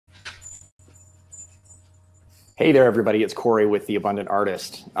Hey there, everybody. It's Corey with The Abundant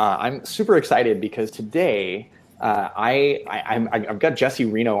Artist. I'm super excited because today I've got Jesse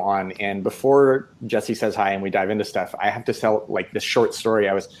Reno on, and before Jesse says hi and we dive into stuff, I have to tell like this short story.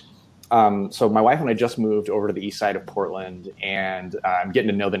 So my wife and I just moved over to the east side of Portland, and I'm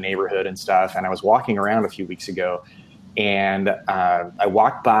getting to know the neighborhood and stuff. And I was walking around a few weeks ago, and I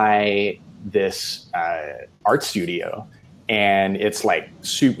walked by this art studio. And it's like,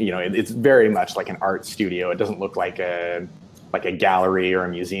 it's very much like an art studio. It doesn't look like a gallery or a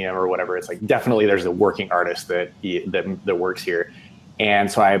museum or whatever. It's like definitely there's a working artist that works here.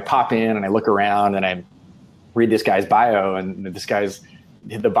 And so I pop in and I look around and I read this guy's bio, and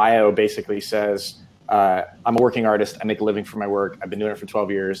the bio basically says, I'm a working artist. I make a living for my work. I've been doing it for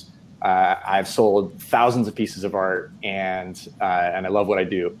 12 years. I've sold thousands of pieces of art, and I love what I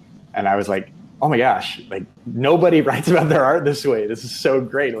do. And I was like, oh my gosh, like nobody writes about their art this way. This is so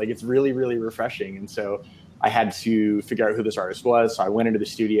great. Like it's really, really refreshing. And so I had to figure out who this artist was. So I went into the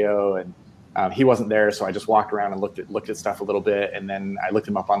studio, and he wasn't there. So I just walked around and looked at stuff a little bit. And then I looked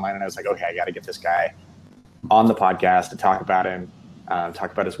him up online, and I was like, okay, I got to get this guy on the podcast to talk about him,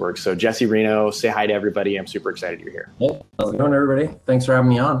 talk about his work. So Jesse Reno, say hi to everybody. I'm super excited you're here. Hey, how's it going, everybody? Thanks for having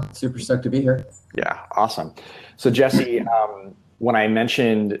me on. Super stoked to be here. Yeah, awesome. So Jesse, when I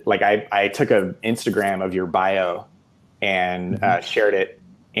mentioned, like I took an Instagram of your bio and shared it,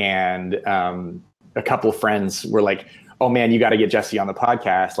 and a couple of friends were like, oh man, you got to get Jesse on the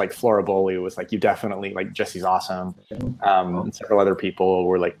podcast. Like Flora Bowley was like, you definitely, like, Jesse's awesome. And several other people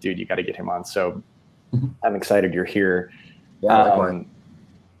were like, dude, you got to get him on. So I'm excited you're here. Yeah,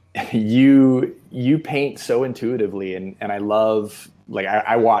 you paint so intuitively, and I love, like,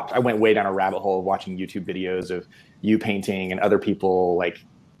 I went way down a rabbit hole of watching YouTube videos of you painting and other people, like,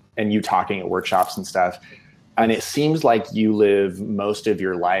 and you talking at workshops and stuff. And it seems like you live most of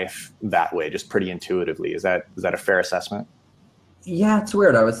your life that way, just pretty intuitively. Is that a fair assessment? Yeah, it's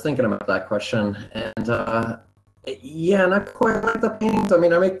weird. I was thinking about that question, and yeah, not quite like the paintings. I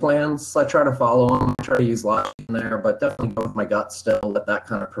mean, I make plans. I try to follow them. I try to use logic in there, but definitely go with my gut still. Let that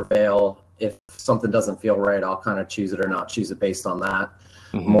kind of prevail. If something doesn't feel right, I'll kind of choose it or not choose it based on that,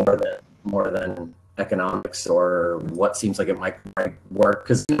 more than economics or what seems like it might work,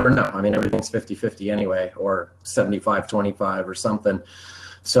 because you never know. I mean, everything's 50-50 anyway, or 75-25 or something.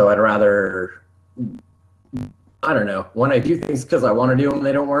 So I'd rather, I don't know, when I do things because I want to do them and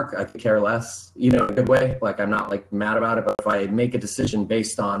they don't work, I could care less, in a good way. Like, I'm not like mad about it, but if I make a decision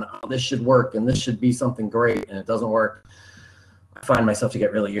based on, oh, this should work and this should be something great, and it doesn't work, I find myself to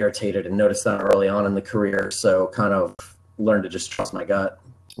get really irritated, and notice that early on in the career. So kind of learn to just trust my gut.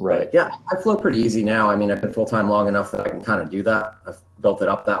 Right. But yeah, I flow pretty easy now. I mean, I've been full-time long enough that I can kind of do that. I've built it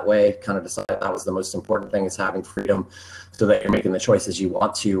up that way, kind of decided that was the most important thing, is having freedom so that you're making the choices you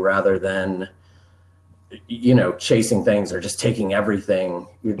want to, rather than, chasing things or just taking everything.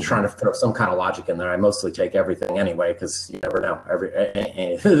 You're trying to throw some kind of logic in there. I mostly take everything anyway, because you never know.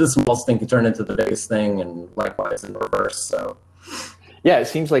 The smallest thing can turn into the biggest thing, and likewise in reverse. So yeah, it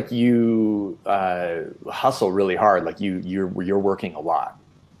seems like you hustle really hard. Like you're working a lot.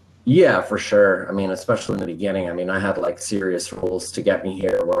 Yeah, for sure. I mean, especially in the beginning. I mean, I had like serious rules to get me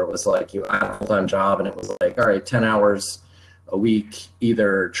here, where it was like, I had a full-time job, and it was like, all right, 10 hours a week,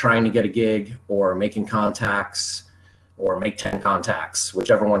 either trying to get a gig or making contacts, or make 10 contacts,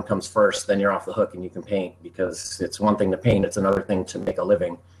 whichever one comes first, then you're off the hook and you can paint, because it's one thing to paint, it's another thing to make a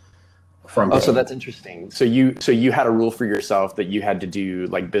living from painting. So that's interesting. So you had a rule for yourself that you had to do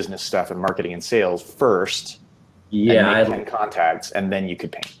like business stuff and marketing and sales first. Yeah, and make 10 contacts, and then you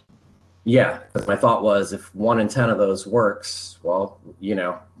could paint. Yeah, because my thought was, if 1 in 10 of those works, well,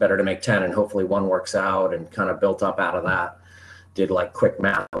 better to make 10, and hopefully one works out, and kind of built up out of that. Did like quick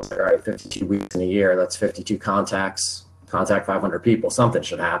math. I was like, all right, 52 weeks in a year, that's 52 contacts, contact 500 people, something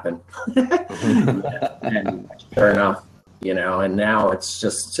should happen. And sure enough, and now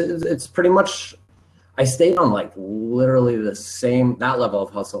it's pretty much, I stayed on like literally that level of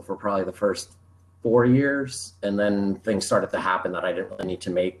hustle for probably the first 4 years. And then things started to happen that I didn't really need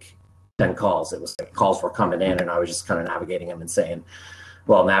to make 10 calls. It was like calls were coming in, and I was just kind of navigating them and saying,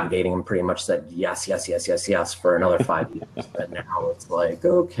 navigating them, pretty much said yes for another 5 years. But now it's like,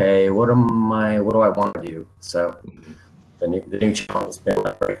 okay, what do I want to do? So the new challenge has been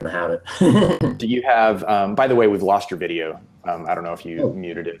breaking the habit. Do you have, by the way, we've lost your video. I don't know if you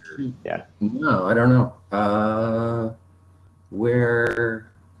muted it. Yeah. No, I don't know.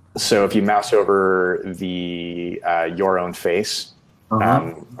 Where? So if you mouse over the your own face,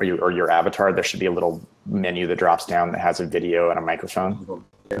 or your avatar, there should be a little menu that drops down that has a video and a microphone.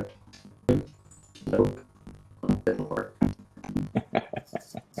 Nope. Didn't work.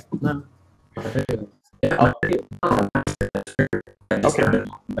 No. Yeah, Oh, I just turned it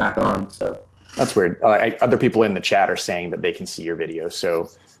back on. So that's weird. Other people in the chat are saying that they can see your video, so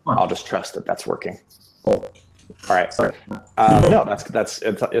I'll just trust that that's working. cool. All right. Sorry. No,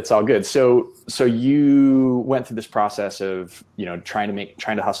 it's all good. So you went through this process of, you know, trying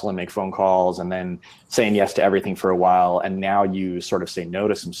to hustle and make phone calls, and then saying yes to everything for a while, and now you sort of say no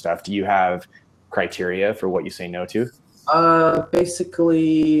to some stuff. Do you have criteria for what you say no to?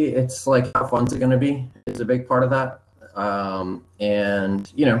 Basically, it's like how fun's it going to be is a big part of that.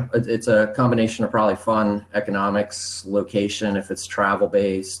 And you know, it's a combination of probably fun, economics, location, if it's travel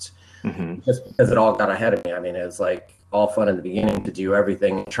based. Just because it all got ahead of me. I mean, it was like all fun in the beginning to do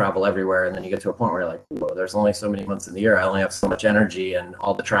everything, travel everywhere, and then you get to a point where you're like, whoa, there's only so many months in the year. I only have so much energy, and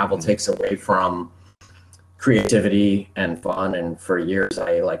all the travel takes away from creativity and fun. And for years,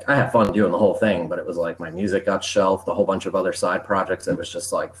 I had fun doing the whole thing, but it was like my music got shelved, a whole bunch of other side projects. It was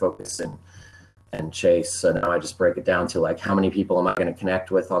just like focus and chase. So now I just break it down to like, how many people am I going to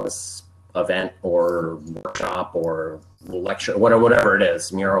connect with on this event or workshop or lecture, whatever it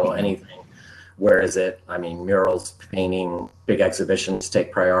is, mural, anything. Where is it? I mean, murals, painting, big exhibitions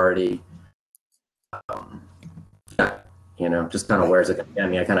take priority. You know, just kind of where's it going to get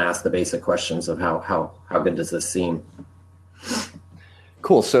me? I kind of ask the basic questions of how good does this seem?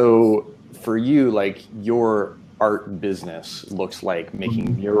 Cool. So for you, like, your art business looks like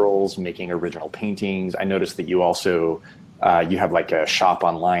making murals, making original paintings. I noticed that you also you have like a shop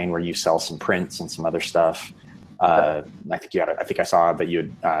online where you sell some prints and some other stuff. I think I saw that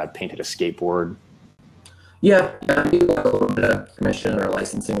you had painted a skateboard. Yeah, I do a little bit of commission or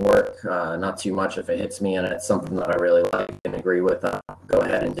licensing work. Not too much. If it hits me and it's something that I really like and agree with, go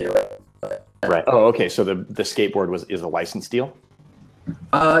ahead and do it. But, right. Oh, okay. So the skateboard is a license deal?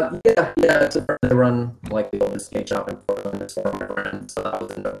 Yeah. It's I run like the oldest skate shop in Portland. It's one of my friends, so that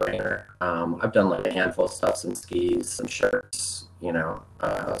was a no-brainer. I've done like a handful of stuff, some skis, some shirts, you know,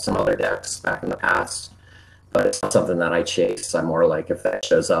 some other decks back in the past. But it's not something that I chase. I'm more like, if that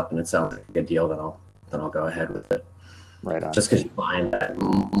shows up and it sounds like a good deal, then I'll go ahead with it. Right on. Just because you find that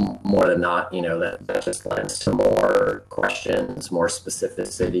more than not, you know, that just lends to more questions, more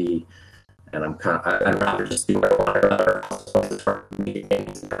specificity. And I'd rather just do what I want. I'd rather start making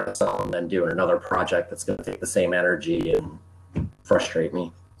paintings and trying to sell them than doing another project that's going to take the same energy and frustrate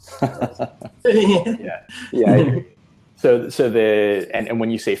me. Yeah. So and when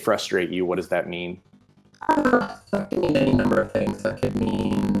you say frustrate you, what does that mean? That could mean any number of things. That could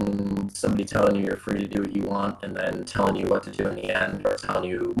mean somebody telling you you're free to do what you want and then telling you what to do in the end, or telling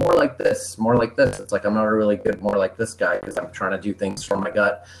you more like this, more like this. It's like, I'm not a really good more like this guy because I'm trying to do things from my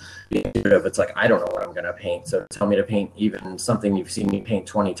gut. It's like, I don't know what I'm going to paint. So tell me to paint even something you've seen me paint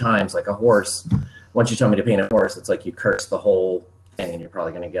 20 times, like a horse. Once you tell me to paint a horse, it's like you curse the whole thing and you're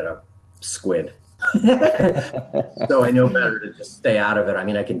probably going to get a squid. So I know better to just stay out of it. I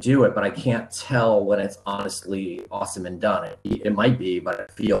mean, I can do it, but I can't tell when it's honestly awesome and done. It might be, but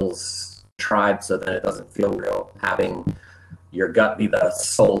it feels tried, so then it doesn't feel real. Having your gut be the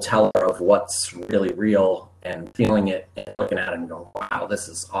sole teller of what's really real and feeling it and looking at it and going, wow, this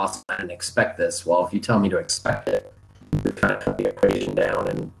is awesome. I didn't expect this. Well, if you tell me to expect it, you kind of cut the equation down,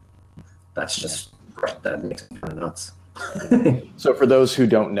 and that makes me kind of nuts. So for those who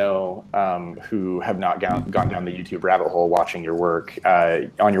don't know, who have not gone down the YouTube rabbit hole watching your work,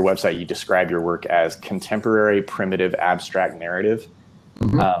 on your website you describe your work as contemporary primitive abstract narrative.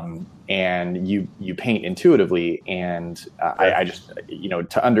 And you paint intuitively, and I just, you know,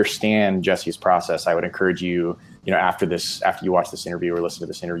 to understand Jesse's process, I would encourage you, you know, after you watch this interview or listen to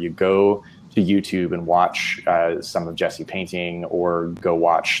this interview, go to YouTube and watch some of Jesse painting, or go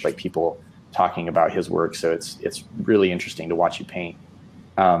watch like people talking about his work. So it's really interesting to watch you paint,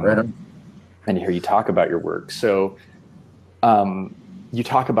 and hear you talk about your work. So you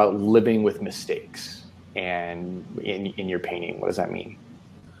talk about living with mistakes, and in your painting, what does that mean?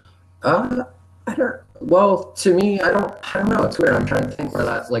 Well, to me, I don't know. It's weird. I'm trying to think where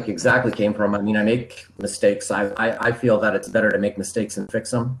that like exactly came from. I mean, I make mistakes. I feel that it's better to make mistakes and fix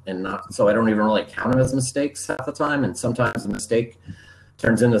them, and not, so I don't even really count them as mistakes half the time. And sometimes a mistake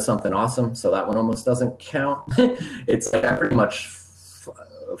turns into something awesome, so that one almost doesn't count. It's like I pretty much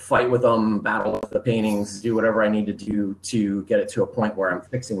fight with them, battle with the paintings, do whatever I need to do to get it to a point where I'm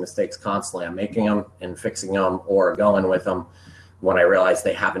fixing mistakes constantly. I'm making them and fixing them, or going with them when I realize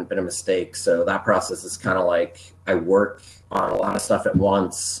they haven't been a mistake. So that process is kind of like I work on a lot of stuff at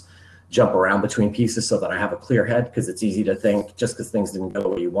once, jump around between pieces so that I have a clear head, because it's easy to think just because things didn't go the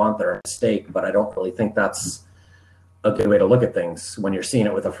way you want, they're a mistake. But I don't really think that's a good way to look at things when you're seeing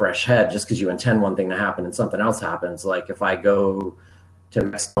it with a fresh head. Just because you intend one thing to happen and something else happens. Like if I go to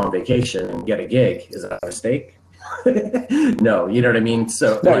Mexico on vacation and get a gig. Is that a mistake? No, you know what I mean?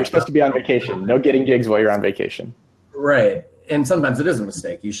 So No, you're supposed to be on vacation. No getting gigs while you're on vacation. right. And sometimes it is a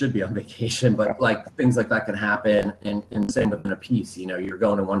mistake. You should be on vacation, but like things like that can happen. And same within a piece, you know, you're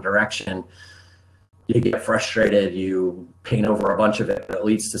going in one direction, you get frustrated, you paint over a bunch of it, but it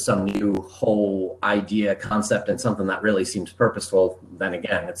leads to some new whole idea, concept, and something that really seems purposeful. Then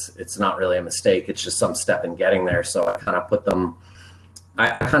again, it's not really a mistake. It's just some step in getting there. So I kind of put them, I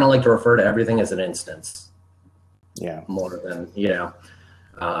kind of like to refer to everything as an instance. Yeah. More than, you know.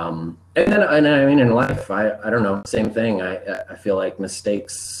 And I mean, in life, I don't know, same thing. I feel like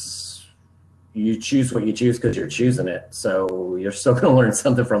mistakes, you choose what you choose because you're choosing it. So you're still going to learn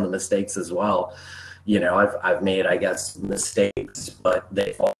something from the mistakes as well. You know, I've made, I guess, mistakes, but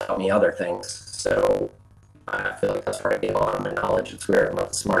they've taught me other things. So I feel like that's where I gain a lot of my knowledge. It's weird. I'm not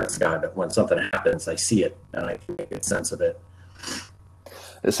the smartest guy, but when something happens, I see it and I can make good sense of it.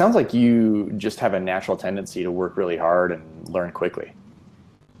 It sounds like you just have a natural tendency to work really hard and learn quickly.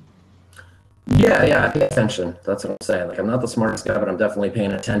 Yeah, I pay attention. That's what I'm saying. Like, I'm not the smartest guy, but I'm definitely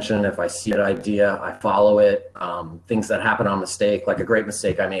paying attention. If I see an idea, I follow it. Things that happen on mistake, like a great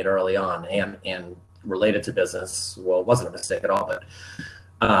mistake I made early on and related to business. Well, it wasn't a mistake at all, but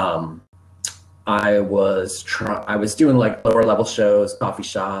I was doing like lower level shows, coffee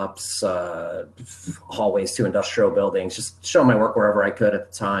shops, hallways to industrial buildings, just showing my work wherever I could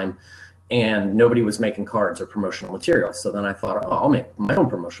at the time. And nobody was making cards or promotional materials. So then I thought, oh, I'll make my own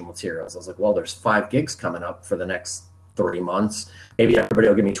promotional materials. I was like, well, there's 5 gigs coming up for the next 3 months. Maybe everybody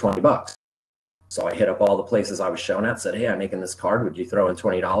will give me $20. So I hit up all the places I was shown at, said, hey, I'm making this card. Would you throw in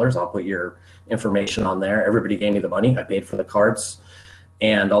 $20? I'll put your information on there. Everybody gave me the money. I paid for the cards.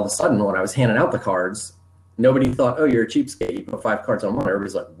 And all of a sudden, when I was handing out the cards, nobody thought, oh, you're a cheapskate. You put 5 cards on one.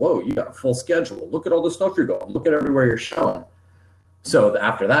 Everybody's like, whoa, you got a full schedule. Look at all the stuff you're going. Look at everywhere you're showing. So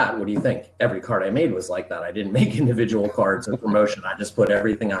after that, what do you think? Every card I made was like that. I didn't make individual cards or promotion. I just put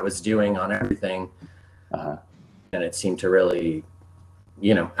everything I was doing on everything. And it seemed to really,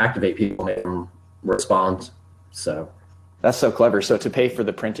 you know, activate people, make them respond. So that's so clever. So to pay for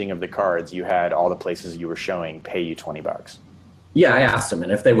the printing of the cards, you had all the places you were showing pay you $20. Yeah, I asked them,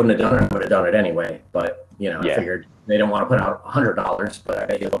 and if they wouldn't have done it, I would have done it anyway. But, you know, I figured they don't want to put out $100, but I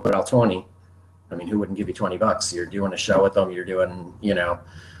bet you'll put out 20. I mean, who wouldn't give you $20? You're doing a show with them, you're doing, you know,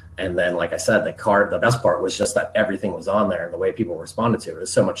 and then, like I said, the best part was just that everything was on there and the way people responded to it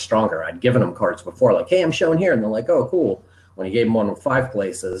was so much stronger. I'd given them cards before, like, hey, I'm showing here. And they're like, oh, cool. When you gave them one with 5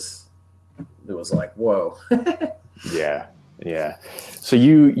 places, it was like, whoa. Yeah. So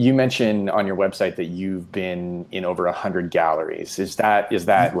you mentioned on your website that you've been in over 100 galleries. Is that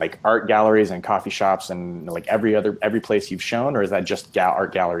like art galleries and coffee shops and like every place you've shown, or is that just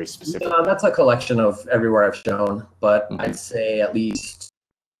art galleries specifically? That's a collection of everywhere I've shown, but I'd say at least,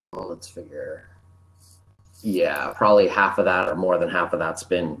 well, let's figure. Yeah, probably half of that or more than half of that's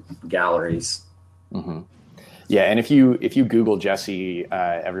been galleries. Yeah, and if you Google Jesse,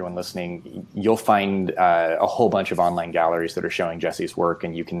 everyone listening, you'll find a whole bunch of online galleries that are showing Jesse's work,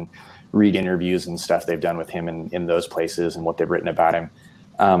 and you can read interviews and stuff they've done with him in those places and what they've written about him.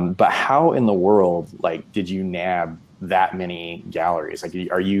 But how in the world, like, did you nab that many galleries? Like,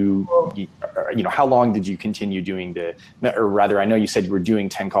 how long did you continue doing or rather, I know you said you were doing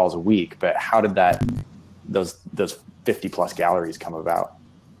 10 calls a week, but how did those 50 plus galleries come about?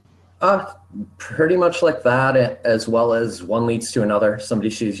 Pretty much like that, as well as one leads to another.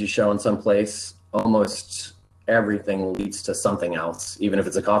 Somebody sees you showing someplace, almost everything leads to something else. Even if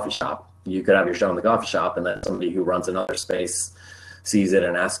it's a coffee shop, you could have your show in the coffee shop, and then somebody who runs another space sees it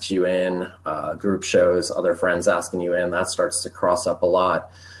and asks you in. Group shows, other friends asking you in, that starts to cross up a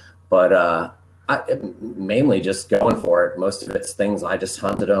lot. But mainly just going for it. Most of it's things I just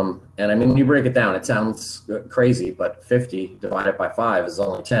hunted them. And I mean, when you break it down, it sounds crazy, but 50 divided by 5 is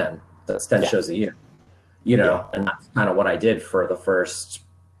only 10. That's 10 shows a year, you know, and that's kind of what I did for the first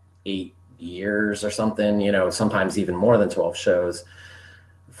 8 years or something, you know, sometimes even more than 12 shows,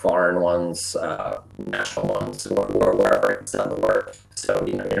 foreign ones, national ones, wherever I can sell the work. So,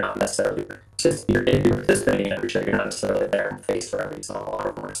 you know, you're not necessarily you're participating in every show. You're not necessarily there in face for every song. A lot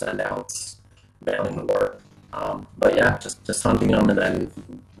of them are send outs, mailing the work. But yeah, just hunting them, and then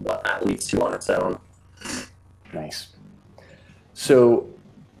what that leads to on its own. Nice. So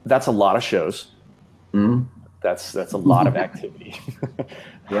that's a lot of shows. That's a lot of activity.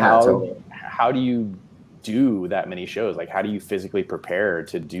 How do you do that many shows? Like, how do you physically prepare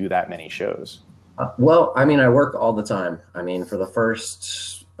to do that many shows? Well, I mean, I work all the time. I mean, for the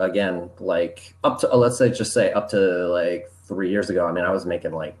first, again, like up to, let's say, just say up to like 3 years ago, I mean, I was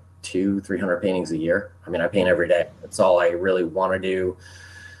making like 300 paintings a year. I mean, I paint every day. It's all I really want to do.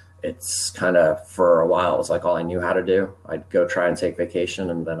 It's kind of, for a while, it was like all I knew how to do. I'd go try and take vacation,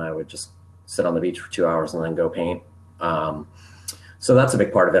 and then I would just sit on the beach for 2 hours and then go paint. So that's a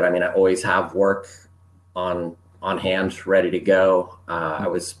big part of it. I mean, I always have work on hand, ready to go. I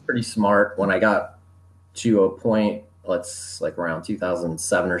was pretty smart when I got to a point, like around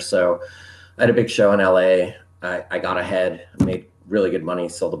 2007 or so. I had a big show in LA. I got ahead, made really good money,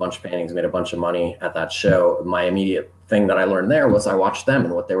 sold a bunch of paintings, made a bunch of money at that show. My immediate thing that I learned there was I watched them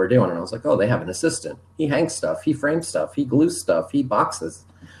and what they were doing. And I was like, oh, they have an assistant. He hangs stuff, he frames stuff, he glues stuff, he boxes.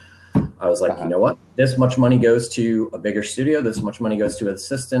 I was like, you know what? This much money goes to a bigger studio. This much money goes to an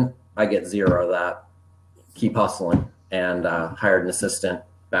assistant. I get zero of that. Keep hustling. And hired an assistant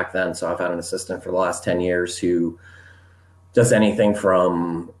back then. So I've had an assistant for the last 10 years who does anything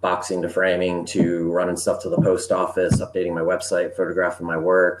from boxing to framing to running stuff to the post office, updating my website, photographing my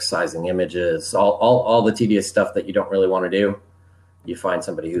work, sizing images, all the tedious stuff that you don't really want to do. You find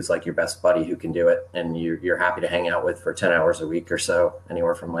somebody who's like your best buddy who can do it, and you're happy to hang out with for 10 hours a week or so,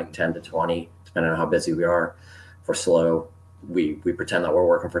 anywhere from like 10 to 20, depending on how busy we are. If we're slow, we pretend that we're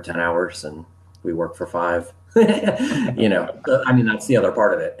working for 10 hours and we work for 5. You know, I mean, that's the other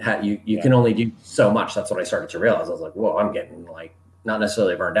part of it. You can only do so much. That's what I started to realize. I was like, whoa, I'm getting like, not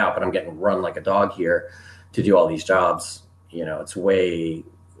necessarily burned out, but I'm getting run like a dog here to do all these jobs. You know,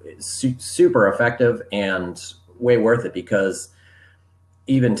 it's super effective and way worth it, because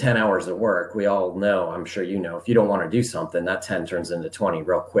even 10 hours of work, we all know, I'm sure you know, if you don't want to do something, that 10 turns into 20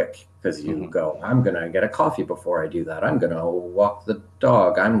 real quick, because you go, I'm going to get a coffee before I do that. I'm going to walk the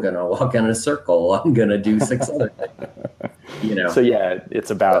dog. I'm going to walk in a circle. I'm going to do 6 other things, you know? So yeah,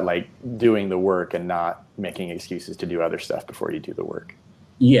 it's about like doing the work and not making excuses to do other stuff before you do the work.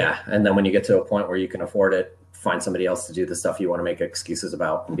 Yeah. And then when you get to a point where you can afford it, find somebody else to do the stuff you want to make excuses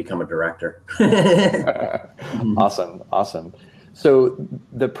about and become a director. Awesome. Awesome. So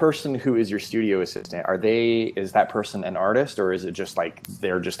the person who is your studio assistant, is that person an artist, or is it just like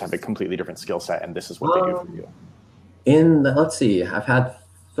they're just have a completely different skill set and this is what they do for you? Let's see, I've had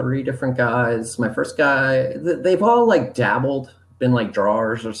 3 different guys. My first guy, they've all like dabbled, been like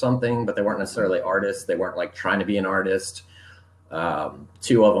drawers or something, but they weren't necessarily artists. They weren't like trying to be an artist.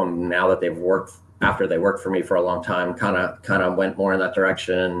 2 of them, now that after they worked for me for a long time, kind of went more in that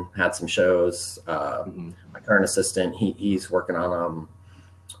direction, had some shows. My current assistant, he's working on,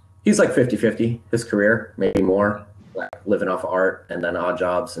 he's like 50-50 his career, maybe more, like living off art and then odd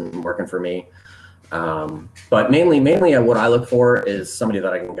jobs and working for me. But mainly what I look for is somebody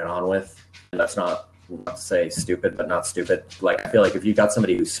that I can get on with. And that's not to say stupid, but not stupid. Like, I feel like if you got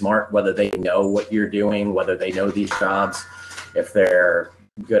somebody who's smart, whether they know what you're doing, whether they know these jobs, if they're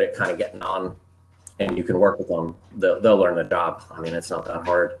good at kind of getting on, and you can work with them, they'll learn the job. I mean, it's not that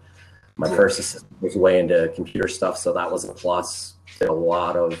hard. My first assistant was way into computer stuff, so that was a plus. Did a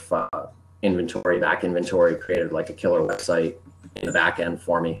lot of back inventory, created like a killer website in the back end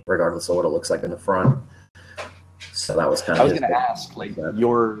for me, regardless of what it looks like in the front. So that was kind of. I was going to ask, like,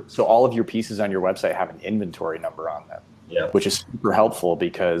 so all of your pieces on your website have an inventory number on them, which is super helpful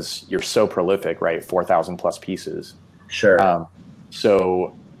because you're so prolific, right? 4,000 plus pieces. Sure.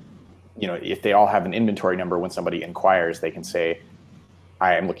 So, you know, if they all have an inventory number, when somebody inquires, they can say,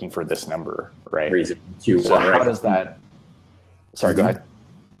 I am looking for this number, right? So how does that, sorry, go ahead.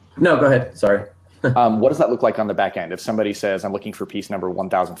 No, go ahead. Sorry. What does that look like on the back end? If somebody says, I'm looking for piece number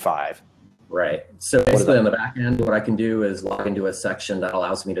 1005. Right. So basically on the back end, what I can do is log into a section that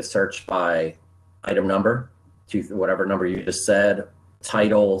allows me to search by item number, to whatever number you just said,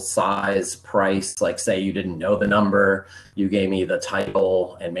 title, size, price. Like, say you didn't know the number, you gave me the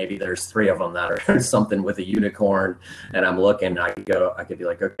title, and maybe there's 3 of them that are something with a unicorn, and I'm looking, I could be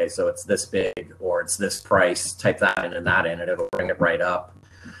like, okay, so it's this big, or it's this price, type that in and that in, and it'll bring it right up.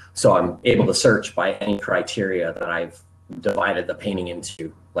 So I'm able to search by any criteria that I've divided the painting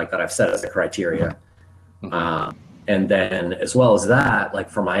into, like that I've set as a criteria. And then as well as that, like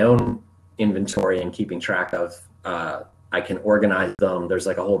for my own inventory and keeping track of, I can organize them. There's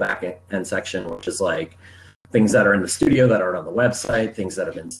like a whole back end section, which is like things that are in the studio that aren't on the website, things that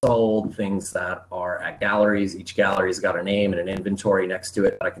have been sold, things that are at galleries. Each gallery's got a name and an inventory next to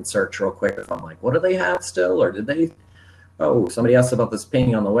it that I can search real quick if I'm like, what do they have still? Or did they, oh, somebody asked about this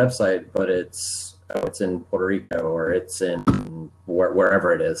painting on the website, but it's in Puerto Rico, or it's in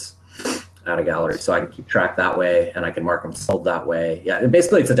wherever it is at a gallery. So I can keep track that way, and I can mark them sold that way. Yeah,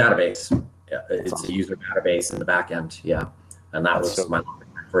 basically it's a database. Yeah, it's awesome. A user database in the back end. Yeah, and that's was my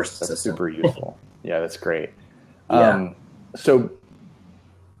first system. Super useful. Yeah, that's great. Yeah. So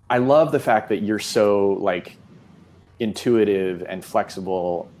I love the fact that you're so like intuitive and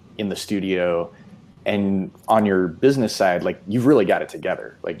flexible in the studio, and on your business side, like you've really got it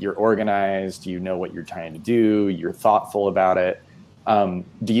together. Like you're organized, you know what you're trying to do, you're thoughtful about it.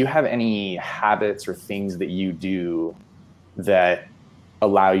 Do you have any habits or things that you do that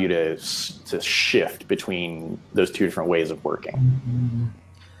allow you to shift between those two different ways of working?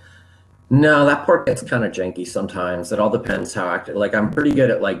 No, that part gets kind of janky sometimes. It all depends how active. Like I'm pretty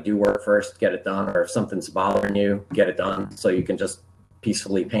good at like do work first, get it done, or if something's bothering you, get it done, so you can just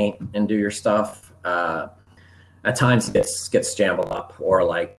peacefully paint and do your stuff. At times it gets jumbled up, or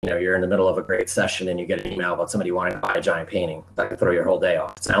like, you know, you're in the middle of a great session and you get an email about somebody wanting to buy a giant painting. That can throw your whole day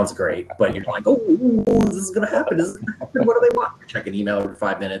off. It sounds great, but you're like, oh, this is gonna happen. This is gonna happen. What do they want? You check an email every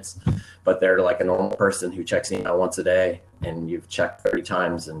 5 minutes, but they're like a normal person who checks email once a day, and you've checked 30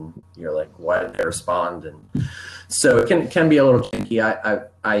 times, and you're like, why didn't they respond? And so it can be a little janky.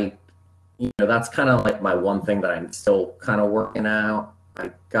 I you know, that's kind of like my one thing that I'm still kind of working out. I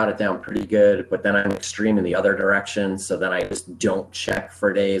got it down pretty good, but then I'm extreme in the other direction. So then I just don't check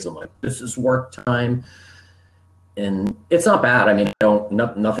for days. I'm like, this is work time. And it's not bad. I mean,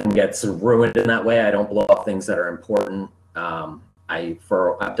 nothing gets ruined in that way. I don't blow up things that are important.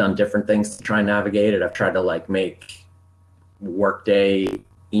 I've done different things to try and navigate it. I've tried to like make work day,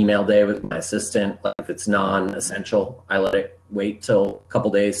 email day with my assistant. Like if it's non-essential, I let it wait till a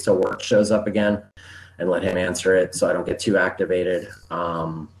couple days till work shows up again, and let him answer it so I don't get too activated.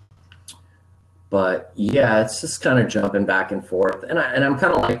 But yeah, it's just kind of jumping back and forth. And I'm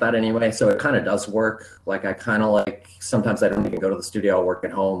kind of like that anyway, so it kind of does work. Like I kind of like, sometimes I don't even go to the studio, I'll work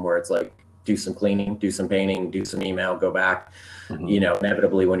at home, where it's like do some cleaning, do some painting, do some email, go back. You know,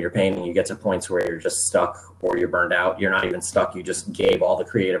 inevitably when you're painting, you get to points where you're just stuck or you're burned out. You're not even stuck, you just gave all the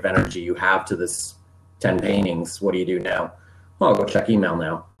creative energy you have to this 10 paintings. What do you do now? Well, I'll go check email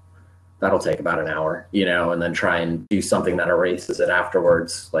now. That'll take about an hour, you know, and then try and do something that erases it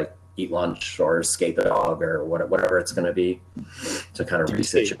afterwards, like eat lunch or skate the dog or whatever it's going to be, to kind of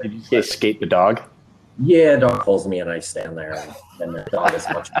resituate. Did you say skate the dog? Yeah, dog pulls me and I stand there, and the dog is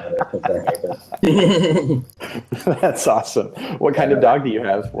much better. That's awesome. What kind of dog do you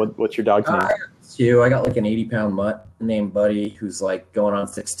have? What's your dog's name? I got like an 80-pound mutt named Buddy, who's like going on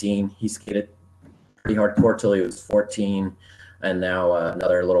 16. He skated pretty hardcore till he was 14. And now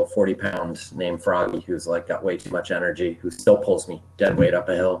another little 40-pound named Froggy, who's like got way too much energy, who still pulls me dead weight up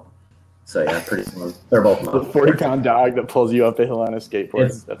a hill. So yeah, pretty fun. They're both the 40-pound dog that pulls you up a hill on a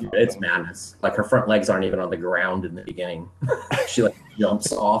skateboard. It's madness. Like her front legs aren't even on the ground in the beginning. She like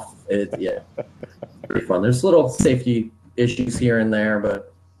jumps off. Yeah, pretty fun. There's little safety issues here and there,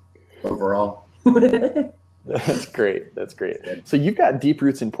 but overall. That's great. That's great. So you've got deep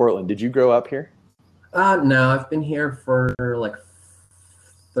roots in Portland. Did you grow up here? No, I've been here for like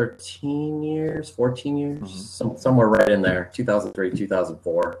 13 years, 14 years, somewhere right in there, 2003,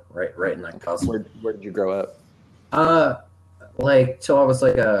 2004, right in that cusp. Where did you grow up? Like till I was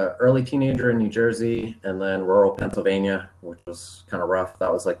like a early teenager in New Jersey, and then rural Pennsylvania, which was kind of rough.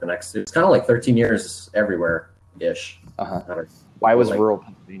 That was like the next. It's kind of like 13 years everywhere-ish. Why was rural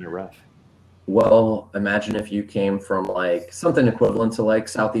Pennsylvania rough? Well, imagine if you came from like something equivalent to like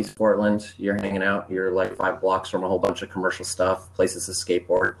Southeast Portland. You're hanging out, you're like 5 blocks from a whole bunch of commercial stuff, places to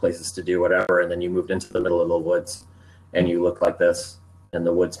skateboard, places to do whatever, and then you moved into the middle of the woods and you look like this, and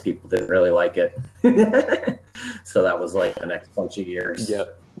the woods people didn't really like it. So that was like the next bunch of years.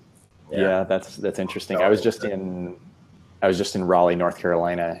 Yeah, that's interesting. I was just in Raleigh, North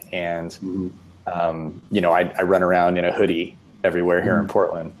Carolina, and you know, I run around in a hoodie everywhere here in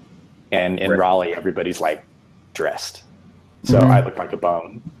Portland. And in Raleigh, everybody's like dressed. So I looked like a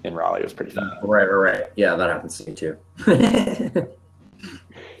bum in Raleigh. It was pretty fun. Right. Yeah, that happens to me too.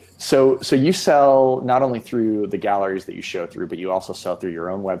 So you sell not only through the galleries that you show through, but you also sell through your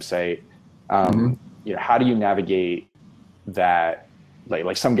own website. You know, how do you navigate that?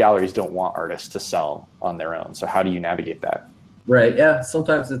 Like some galleries don't want artists to sell on their own. So how do you navigate that? Right. Yeah.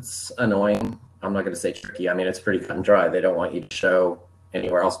 Sometimes it's annoying. I'm not going to say tricky. I mean, it's pretty cut and dry. They don't want you to show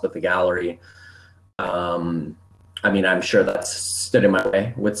anywhere else but the gallery. I mean, I'm sure that's stood in my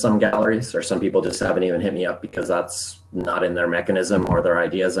way with some galleries, or some people just haven't even hit me up because that's not in their mechanism or their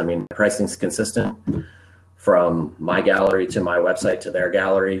ideas. I mean, pricing's consistent from my gallery to my website to their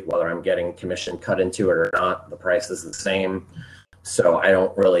gallery, whether I'm getting commission cut into it or not, the price is the same. So I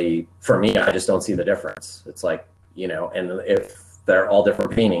don't really, for me, I just don't see the difference. It's like, you know, and if they're all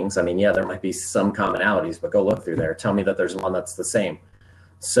different paintings, I mean, yeah, there might be some commonalities, but go look through there. Tell me that there's one that's the same.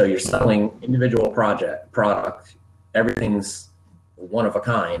 So you're selling individual product, everything's one of a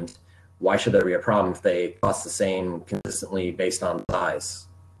kind. Why should there be a problem if they cost the same consistently based on size?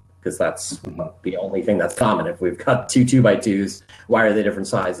 because that's the only thing that's common. If we've got two 2x2s, why are they different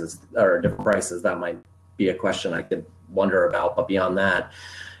sizes or different prices? That might be a question I could wonder about. But beyond that,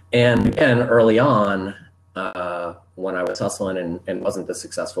 and again, early on, when I was hustling and wasn't this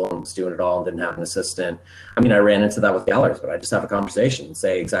successful and was doing it all and didn't have an assistant, I mean, I ran into that with galleries, but I just have a conversation and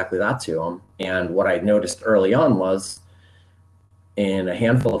say exactly that to them. And what I noticed early on was, in a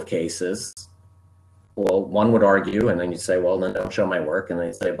handful of cases, well, one would argue, and then you say, well, then don't show my work. And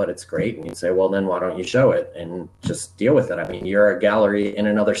they say, but it's great. And you say, well, then why don't you show it and just deal with it? I mean, you're a gallery in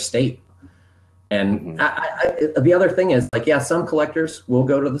another state. And the other thing is, like, yeah, some collectors will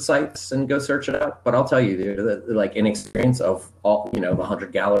go to the sites and go search it out. But I'll tell you, dude, like, in experience of all, you know, the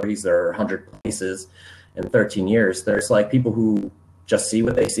 100 galleries or 100 places in 13 years, there's like people who just see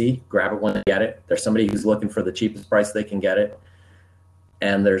what they see, grab it when they get it. There's somebody who's looking for the cheapest price they can get it.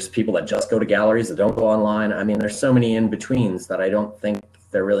 And there's people that just go to galleries that don't go online. I mean, there's so many in-betweens that I don't think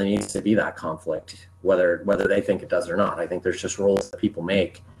there really needs to be that conflict, whether they think it does or not. I think there's just rules that people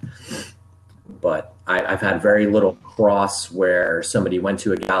make. But I've had very little cross where somebody went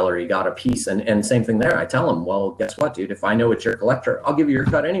to a gallery, got a piece, and same thing there. I tell them, well, guess what, dude? If I know it's your collector, I'll give you your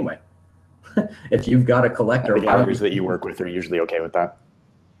cut anyway. If you've got a collector. The galleries that you work with are usually okay with that?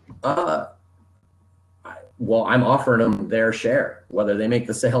 Well, I'm offering them their share, whether they make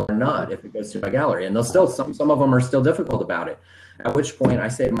the sale or not, if it goes to my gallery. And they'll still, some of them are still difficult about it. At which point I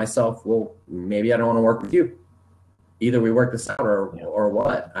say to myself, well, maybe I don't want to work with you. Either we work this out or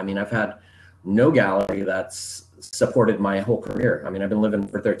what? I mean, I've had no gallery that's supported my whole career. I mean, I've been living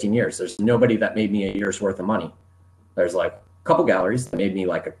for 13 years. There's nobody that made me a year's worth of money. There's like a couple galleries that made me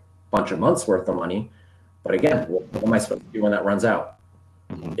like a bunch of months worth of money. But again, what am I supposed to do when that runs out?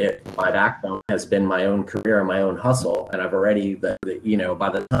 My backbone has been my own career and my own hustle, and I've already, you know, by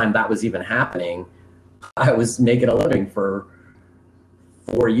the time that was even happening, I was making a living for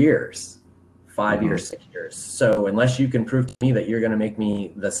 4 years, 5 years, 6 years. So unless you can prove to me that you're going to make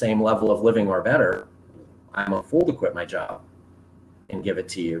me the same level of living or better, I'm a fool to quit my job and give it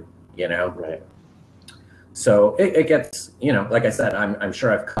to you, you know? Right. So it gets, you know, like I said, I'm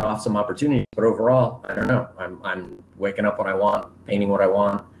sure I've cut off some opportunities, but overall, I don't know. I'm waking up what I want, painting what I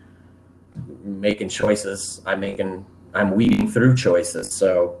want, making choices. I'm weeding through choices.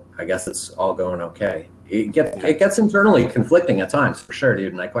 So I guess it's all going okay. It gets internally conflicting at times, for sure,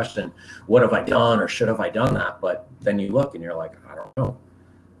 dude. And I question, what have I done or should have I done that? But then you look and you're like, I don't know.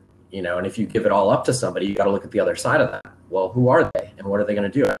 You know, and if you give it all up to somebody, you got to look at the other side of that. Well, who are they and what are they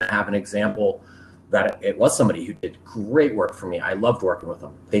going to do? I have an example that it was somebody who did great work for me. I loved working with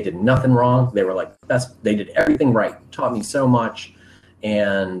them. They did nothing wrong. They were like best. They did everything right. Taught me so much.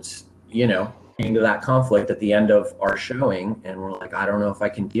 And, you know, came to that conflict at the end of our showing. And we're like, I don't know if I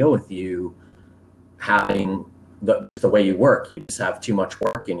can deal with you having the way you work. You just have too much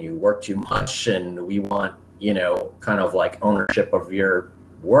work and you work too much. And we want, you know, kind of like ownership of your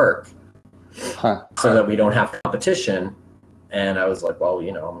work so that we don't have competition. And I was like, well,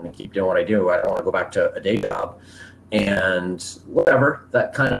 you know, I'm going to keep doing what I do. I don't want to go back to a day job. And whatever,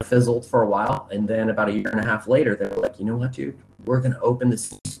 that kind of fizzled for a while. And then about a year and a half later, they were like, you know what, dude, we're going to open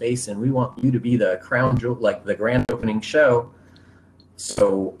this space and we want you to be the crown jewel, like the grand opening show.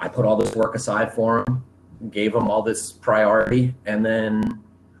 So I put all this work aside for them, gave them all this priority. And then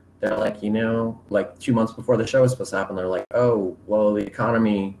they're like, you know, like 2 months before the show was supposed to happen, they're like, oh, well, the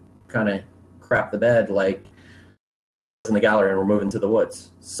economy kind of crapped the bed. Like, in the gallery and we're moving to the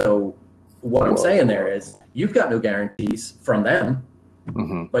woods. So what I'm saying there is you've got no guarantees from them,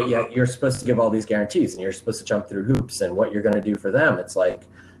 but yet you're supposed to give all these guarantees and you're supposed to jump through hoops and what you're going to do for them. It's like,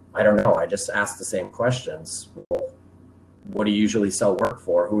 I don't know. I just ask the same questions. Well, what do you usually sell work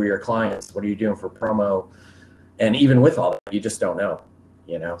for? Who are your clients? What are you doing for promo? And even with all that, you just don't know,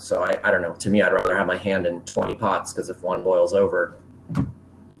 you know? So I don't know. To me, I'd rather have my hand in 20 pots because if one boils over,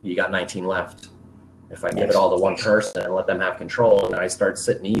 you got 19 left. If I give it all to one person and let them have control and I start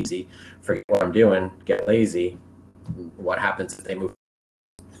sitting easy, forget what I'm doing, get lazy, what happens if they move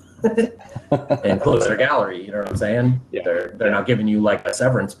and close their gallery? You know what I'm saying? Yeah. They're not giving you like a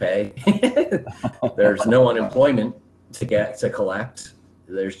severance pay. There's no unemployment to collect.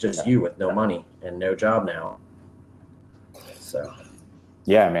 There's just you with no money and no job now. So.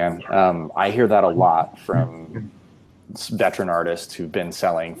 Yeah, man. I hear that a lot from veteran artists who've been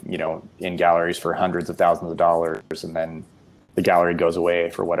selling, you know, in galleries for hundreds of thousands of dollars, and then the gallery goes away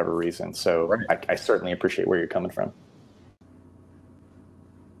for whatever reason. So right. I certainly appreciate where you're coming from.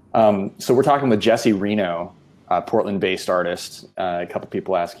 So we're talking with Jesse Reno, Portland-based artist. A couple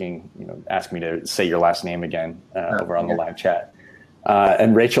people asked me to say your last name again over on the live chat.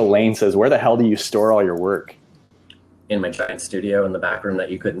 And Rachel Lane says, "Where the hell do you store all your work?" in my giant studio in the back room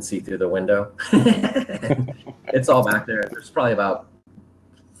that you couldn't see through the window. It's all back there. There's probably about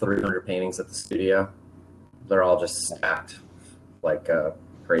 300 paintings at the studio. They're all just stacked like a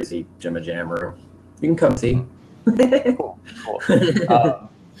crazy jam room. You can come see. Cool.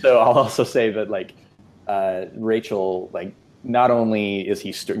 So I'll also say that like Rachel, like not only is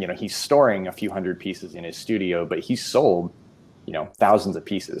he he's storing a few hundred pieces in his studio, but he's sold thousands of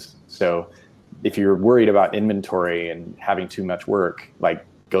pieces. So if you're worried about inventory and having too much work, like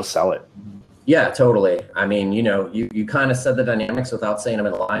go sell it. Yeah, totally. I mean, you kind of said the dynamics without saying them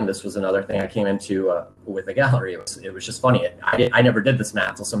in line. This was another thing I came into with the gallery. It was just funny. I never did this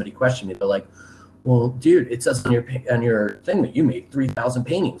math until somebody questioned me. They're like, well, dude, it says on your thing that you made 3,000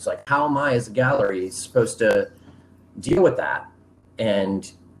 paintings. Like, how am I as a gallery supposed to deal with that?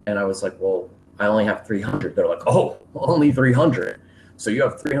 And I was like, well, I only have 300. They're like, oh, only 300. So you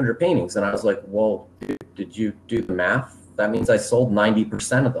have 300 paintings. And I was like, well, dude, did you do the math? That means I sold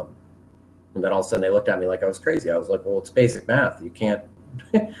 90% of them. And then all of a sudden they looked at me like I was crazy. I was like, well, it's basic math. You can't.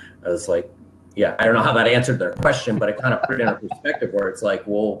 I was like, yeah, I don't know how that answered their question, but it kind of put it in a perspective where it's like,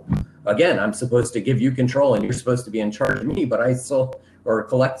 well, again, I'm supposed to give you control and you're supposed to be in charge of me, but I still, or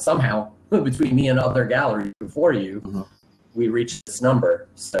collect somehow between me and other galleries before you, we reached this number.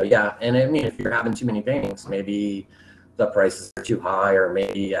 So yeah, and I mean, if you're having too many paintings, maybe the prices are too high, or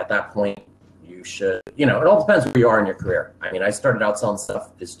maybe at that point you should, it all depends where you are in your career. I mean, I started out selling stuff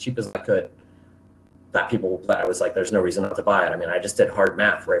as cheap as I could that I was like, there's no reason not to buy it. I mean, I just did hard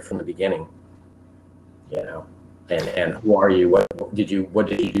math right from the beginning, and who are you? What did you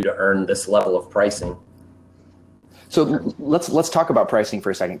do to earn this level of pricing? So let's talk about pricing for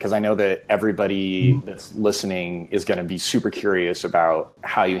a second, because I know that everybody that's listening is going to be super curious about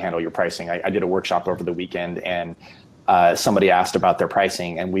how you handle your pricing. I did a workshop over the weekend, and somebody asked about their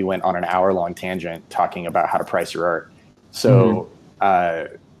pricing, and we went on an hour-long tangent talking about how to price your art. So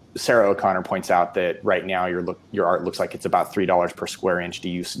Sarah O'Connor points out that right now your art looks like it's about $3 per square inch. Do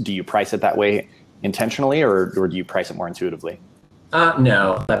you price it that way intentionally, or do you price it more intuitively?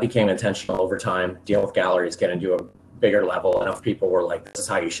 No, that became intentional over time. Deal with galleries, get into a bigger level. Enough people were like, this is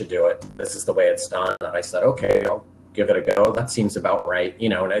how you should do it. This is the way it's done. And I said, okay, I'll give it a go. That seems about right.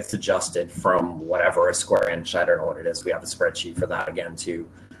 And it's adjusted from whatever a square inch. I don't know what it is. We have a spreadsheet for that again too.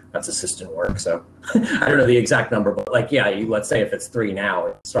 That's assistant work. So I don't know the exact number, but like, yeah, let's say if it's $3 now,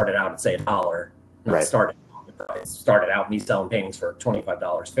 it started out at say $1. Right. It started out me selling paintings for $25,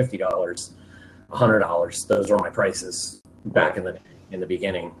 $50, $100. Those were my prices back in the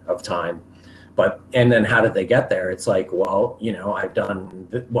beginning of time. And then how did they get there? It's like, well, I've done,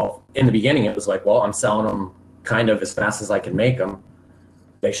 in the beginning it was like, well, I'm selling them kind of as fast as I can make them.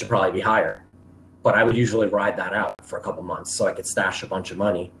 They should probably be higher. But I would usually ride that out for a couple months so I could stash a bunch of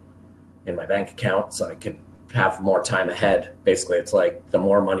money in my bank account so I could have more time ahead. Basically, it's like the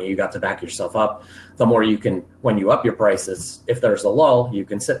more money you got to back yourself up, the more you can, when you up your prices, if there's a lull, you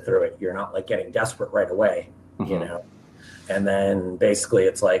can sit through it. You're not like getting desperate right away, And then basically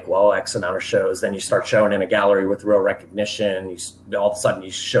it's like, well, X amount of shows. Then you start showing in a gallery with real recognition. All of a sudden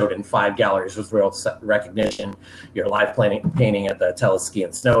you showed in 5 galleries with real recognition. You're live painting at the Teleski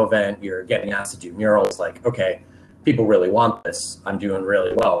and Snow event. You're getting asked to do murals. Like, okay, people really want this. I'm doing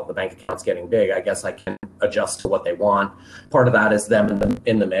really well. The bank account's getting big. I guess I can adjust to what they want. Part of that is them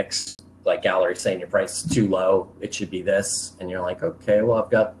in the mix. Like gallery saying your price is too low. It should be this. And you're like, okay, well, I've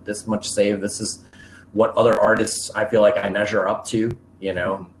got this much saved. This is what other artists I feel like I measure up to,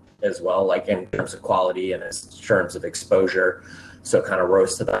 as well, like in terms of quality and in terms of exposure. So kind of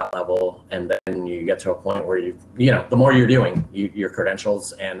rose to that level. And then you get to a point where the more you're doing, your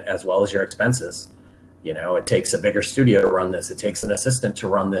credentials and as well as your expenses, it takes a bigger studio to run this. It takes an assistant to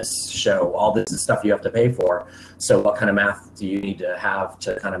run this show. All this is stuff you have to pay for. So what kind of math do you need to have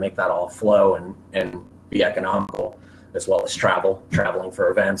to kind of make that all flow and be economical? As well as traveling for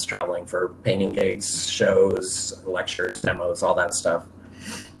events, traveling for painting gigs, shows, lectures, demos, all that stuff.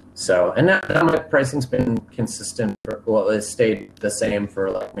 So, and now my pricing's been consistent. It's stayed the same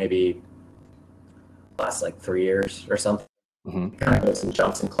for like maybe last like 3 years or something. Kind of goes in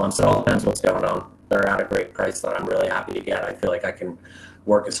jumps and clumps. It all depends what's going on. They're at a great price that I'm really happy to get. I feel like I can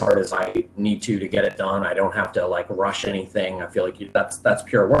work as hard as I need to get it done. I don't have to like rush anything. I feel like that's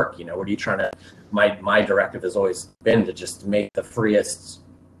pure work. What are you trying to? My directive has always been to just make the freest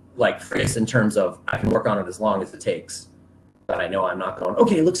in terms of I can work on it as long as it takes. But I know I'm not going,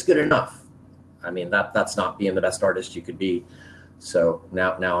 okay, it looks good enough. I mean, that's not being the best artist you could be. So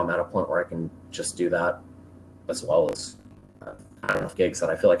now I'm at a point where I can just do that, as well as I have enough gigs that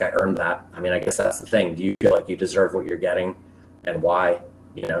I feel like I earned that. I mean, I guess that's the thing. Do you feel like you deserve what you're getting, and why?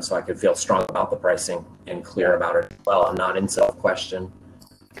 you know, so I could feel strong about the pricing and clear about it as well. I'm not in self-question.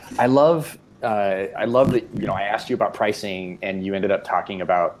 I love that, you know, I asked you about pricing and you ended up talking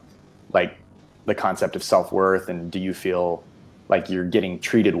about like the concept of self-worth and do you feel like you're getting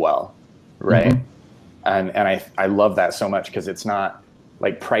treated well, right? And I love that so much because it's not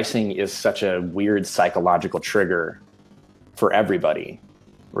like pricing is such a weird psychological trigger for everybody,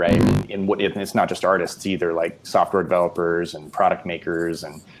 right? And it's not just artists either, like software developers and product makers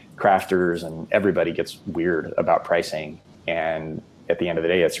and crafters, and everybody gets weird about pricing. And at the end of the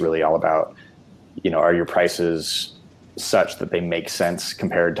day, it's really all about, you know, are your prices such that they make sense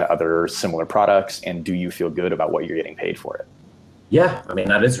compared to other similar products, and do you feel good about what you're getting paid for it? Yeah, I mean,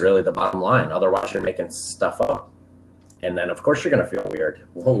 that is really the bottom line. Otherwise, you're making stuff up. And then, of course, you're going to feel weird.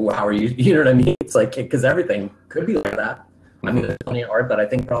 Well, how are you? You know what I mean? It's like, because everything could be like that. I mean, there's plenty of art that I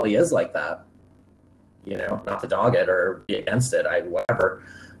think probably is like that. You know, not to dog it or be against it, whatever.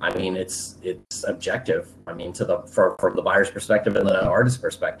 I mean, it's objective. I mean, from the buyer's perspective and the artist's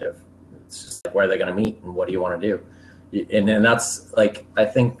perspective, it's just like, where are they going to meet and what do you want to do? And then that's like, I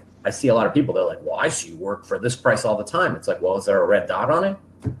think I see a lot of people, they're like, well, I see you work for this price all the time. It's like, well, is there a red dot on it?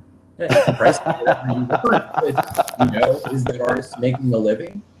 Yeah, the price, you know, is that artist making a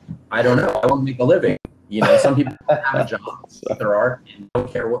living? I don't know. I want to make a living. You know, some people have a job with their art and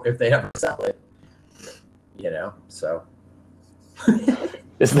don't care if they ever sell it. You know, so.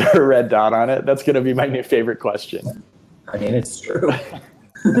 Is there a red dot on it? That's going to be my new favorite question. I mean, it's true.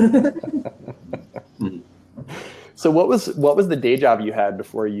 So what was the day job you had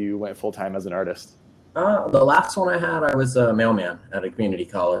before you went full-time as an artist? The last one I had, I was a mailman at a community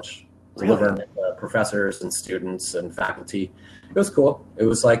college, delivering professors and students and faculty. It was cool. It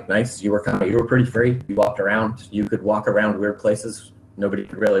was like nice. You were pretty free. You walked around. You could walk around weird places. Nobody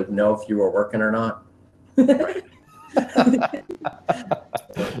could really know if you were working or not. Yeah,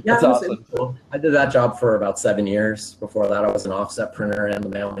 that's awesome. Cool. I did that job for about 7 years. Before that, I was an offset printer and the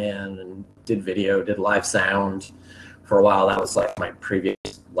mailman, and did video, did live sound. For a while, that was like my previous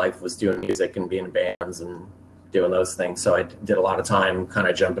life, was doing music and being in bands and doing those things. So I did a lot of time kind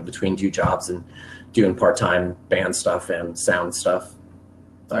of jumping between two jobs and doing part-time band stuff and sound stuff.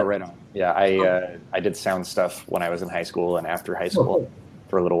 Oh, right on. Yeah, I did sound stuff when I was in high school and after high school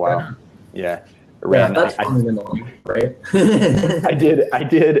for a little while. Yeah. That's right? I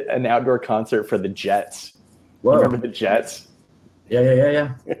did an outdoor concert for the Jets. Whoa. You remember the Jets?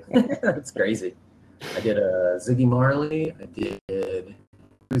 Yeah. That's crazy. I did a Ziggy Marley. I did,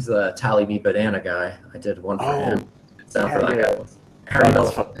 who's the Tally Me Banana guy? I did one for him. Sound for that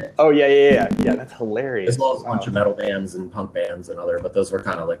guy. Oh yeah. That's hilarious. As well as a bunch of metal bands and punk bands and other, but those were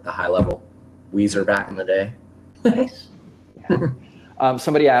kind of like the high level. Weezer back in the day. Nice. Yeah.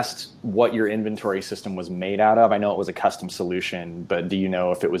 Somebody asked what your inventory system was made out of. I know it was a custom solution, but do you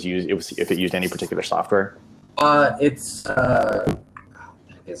know if it used any particular software? It's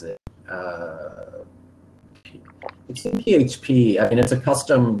in PHP. I mean, it's a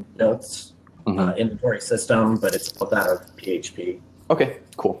custom built inventory system, but it's built out of PHP. Okay,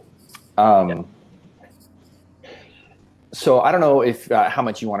 cool. So I don't know if how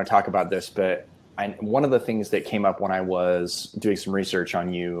much you want to talk about this, but one of the things that came up when I was doing some research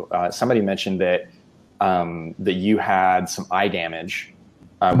on you, somebody mentioned that that you had some eye damage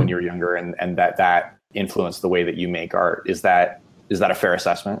when you were younger, and that influenced the way that you make art. Is that a fair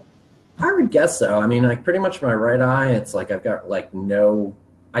assessment? I would guess so. I mean, like pretty much my right eye, it's like I've got like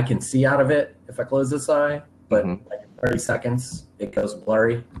I can see out of it if I close this eye, but like in 30 seconds, it goes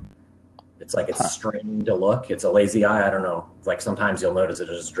blurry. It's like it's straining to look. It's a lazy eye. I don't know. Like sometimes you'll notice it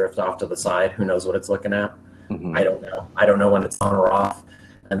just drift off to the side. Who knows what it's looking at? I don't know. I don't know when it's on or off.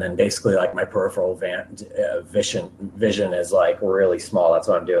 And then basically like my peripheral vision is like really small. That's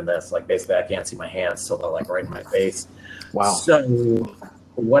why I'm doing this. Like basically I can't see my hands till they're like right in my face. Wow. So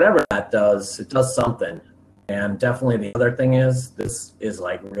whatever that does, it does something. And definitely the other thing is this is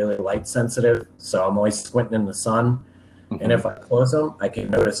like really light sensitive. So I'm always squinting in the sun. And if I close them, I can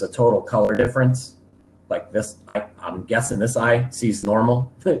notice a total color difference. Like this, I'm guessing this eye sees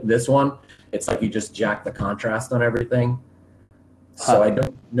normal. This one, it's like you just jack the contrast on everything. So I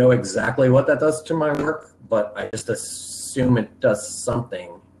don't know exactly what that does to my work, but I just assume it does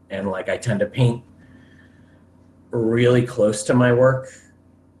something. And like I tend to paint really close to my work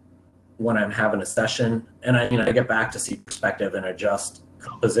when I'm having a session. And I mean, I get back to see perspective and adjust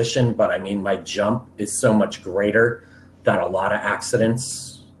composition, but I mean, my jump is so much greater that a lot of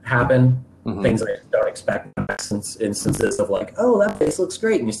accidents happen, things I don't expect, instances of like, oh, that face looks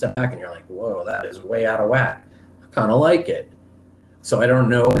great. And you step back and you're like, whoa, that is way out of whack. I kind of like it. So I don't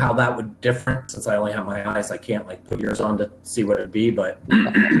know how that would differ since I only have my eyes. I can't like put yours on to see what it'd be, but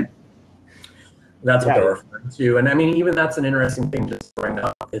that's what they're referring to. And I mean, even that's an interesting thing to bring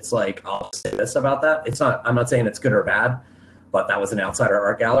up. It's like, I'll say this about that. It's not, I'm not saying it's good or bad, but that was an outsider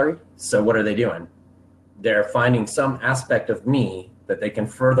art gallery. So what are they doing? They're finding some aspect of me that they can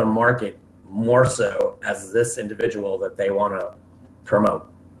further market more so as this individual that they want to promote.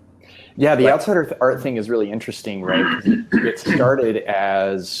 Yeah, the outsider art thing is really interesting, right? 'Cause it started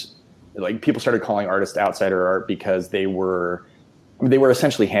as like people started calling artists outsider art because they were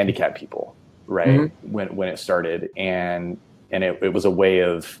essentially handicapped people, right? When it started, and it was a way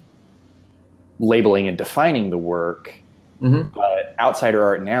of labeling and defining the work. But outsider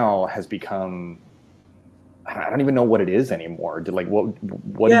art now has become, I don't even know what it is anymore.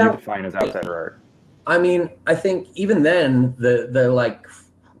 What do you define as outsider art? I mean, I think even then the like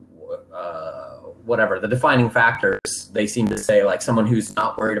whatever the defining factors, they seem to say like someone who's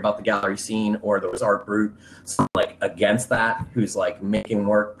not worried about the gallery scene or those art brut, like against that, who's like making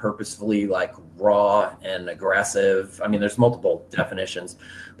work purposefully like raw and aggressive. I mean, there's multiple definitions,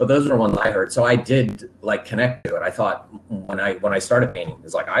 but those are the ones I heard. So I did like connect to it. I thought when I started painting,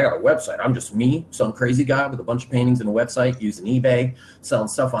 it's like, I got a website. I'm just me, some crazy guy with a bunch of paintings and a website using eBay, selling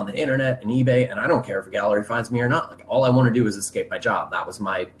stuff on the internet and eBay. And I don't care if a gallery finds me or not. Like, all I want to do is escape my job. That was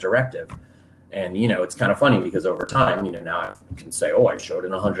my directive. And, you know, it's kind of funny because over time, you know, now I can say, oh, I showed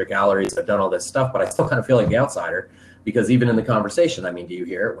in 100 galleries, I've done all this stuff, but I still kind of feel like the outsider, because even in the conversation, I mean, do you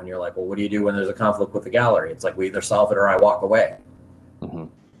hear it when you're like, well, what do you do when there's a conflict with the gallery? It's like, we either solve it or I walk away.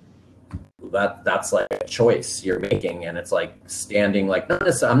 That's like a choice you're making. And it's like standing, like, not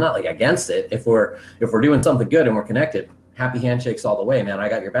necessarily, I'm not like against it. If we're doing something good and we're connected, happy handshakes all the way, man. I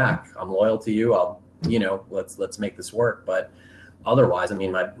got your back. I'm loyal to you. I'll, you know, let's make this work. But otherwise, I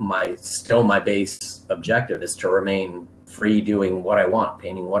mean, my base objective is to remain free doing what I want,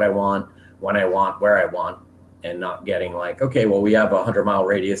 painting what I want, when I want, where I want, and not getting like, okay, well, we have a 100-mile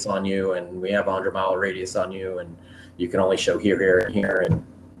radius on you, and we have a 100-mile radius on you, and you can only show here, here, and here, and,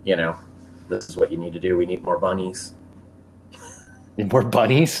 you know, this is what you need to do. We need more bunnies. Need more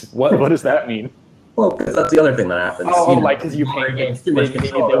bunnies? What does that mean? Well, because that's the other thing that happens. Oh, like because you paint, they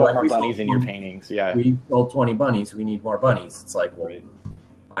want more bunnies in your paintings. Yeah, we sold 20 bunnies. We need more bunnies. It's like, well, it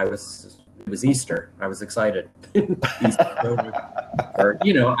was Easter. I was excited. Or,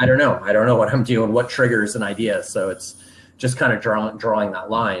 you know, I don't know what I'm doing, what triggers an idea. So it's just kind of drawing that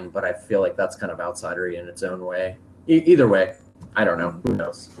line. But I feel like that's kind of outsidery in its own way. Either way, I don't know. Who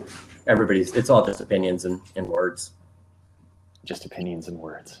knows? It's all just opinions and words. Just opinions and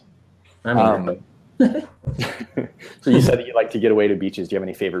words. I mean. So you said that you like to get away to beaches. Do you have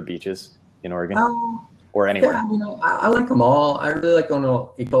any favorite beaches in Oregon or anywhere? Yeah, you know, I like them all. I really like going to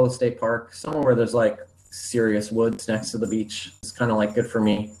Ecola State Park, somewhere where there's like serious woods next to the beach. It's kind of like good for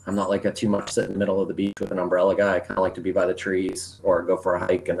me. I'm not like a too much sit in the middle of the beach with an umbrella guy. I kind of like to be by the trees or go for a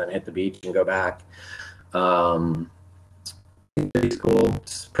hike and then hit the beach and go back. It's cool.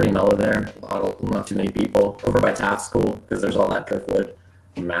 It's pretty mellow there. Not too many people. Over by Taft's cool because there's all that driftwood.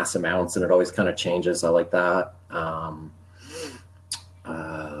 Mass amounts, and it always kind of changes. I like that.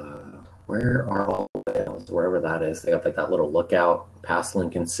 Where are all the whales? Wherever that is, they got like that little lookout past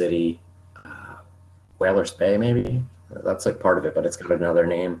Lincoln City, Whalers Bay, maybe. That's like part of it, but it's got another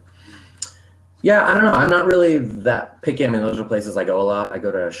name. Yeah, I don't know. I'm not really that picky. I mean, those are places I go a lot. I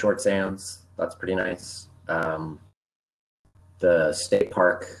go to Short Sands. That's pretty nice. The state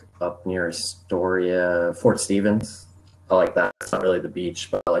park up near Astoria, Fort Stevens. I like that. It's not really the beach,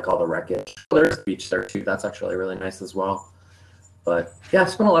 but I like all the wreckage. Well, there's a beach there too. That's actually really nice as well. But yeah, I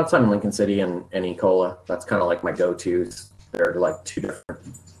spent a lot of time in Lincoln City and Ecola. That's kind of like my go-tos. They're like two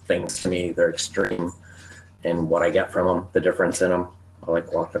different things to me. They're extreme in what I get from them, the difference in them. I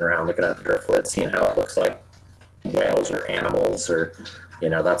like walking around, looking at the driftwood, seeing how it looks like whales or animals, or, you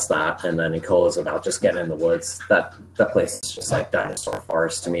know, that's that. And then Ecola is about just getting in the woods. That place is just like dinosaur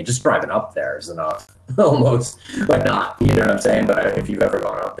forest to me. Just driving up there is enough. Almost, but not, you know what I'm saying? But if you've ever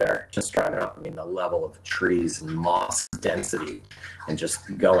gone out there, just driving up, I mean, the level of trees and moss density and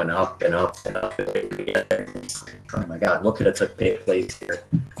just going up and up and up. Oh my God, look at it's a big place here.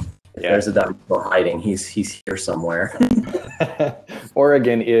 If there's a dinosaur hiding, he's here somewhere.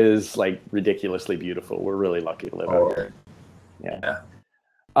 Oregon is like ridiculously beautiful. We're really lucky to live out here.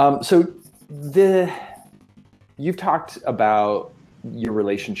 Yeah. So you've talked about your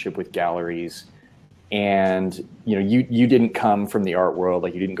relationship with galleries. And, you know, you didn't come from the art world,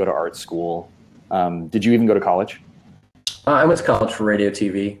 like you didn't go to art school. Did you even go to college? I went to college for radio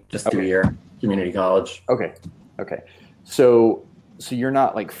TV, just 2 year community college. Okay. So you're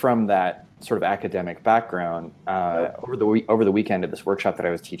not like from that sort of academic background, over the weekend at this workshop that I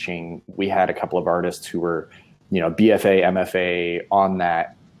was teaching, we had a couple of artists who were, BFA, MFA on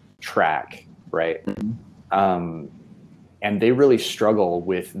that track, right? And they really struggle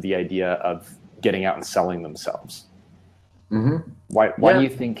with the idea of getting out and selling themselves. Why do you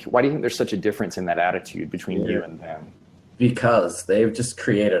think there's such a difference in that attitude between you and them? Because they've just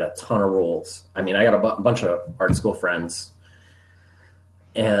created a ton of rules. I mean, I got a bunch of art school friends,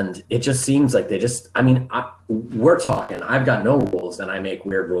 and it just seems like we're talking, I've got no rules, and I make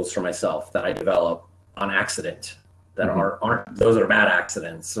weird rules for myself that I develop on accident that aren't those are bad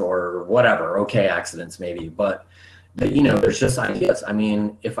accidents or whatever, okay accidents maybe, but there's just ideas. I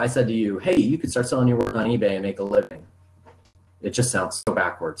mean, if I said to you, hey, you could start selling your work on eBay and make a living, it just sounds so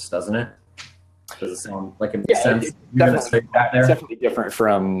backwards, doesn't it? Does it sound like it makes sense? It's definitely different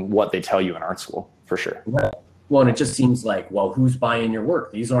from what they tell you in art school, for sure. Well, and it just seems like, well, who's buying your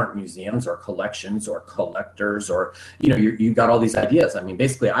work? These aren't museums or collections or collectors, or you got all these ideas. I mean,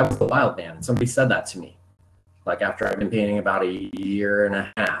 basically, I was the wild man, and somebody said that to me, like after I've been painting about a year and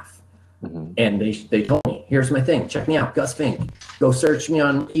a half. And they told me, here's my thing, check me out, Gus Fink, go search me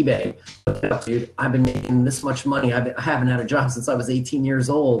on eBay. Look it up, dude, I've been making this much money, I haven't had a job since I was 18 years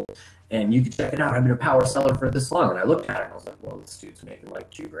old, and you can check it out, I've been a power seller for this long. And I looked at it and I was like, well, this dude's making like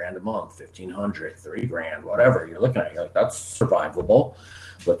 $2,000 a month, 1,500, $3,000, whatever. You're looking at it, you're like, that's survivable.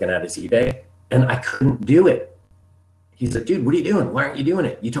 Looking at his eBay, and I couldn't do it. He's like, dude, what are you doing? Why aren't you doing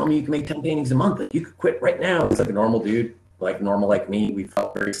it? You told me you can make 10 paintings a month, you could quit right now. He's like a normal dude, normal like me. We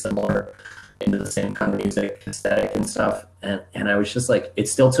felt very similar, into the same kind of music aesthetic and stuff. And I was just like, it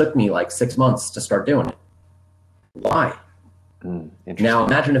still took me like 6 months to start doing it. Why? Now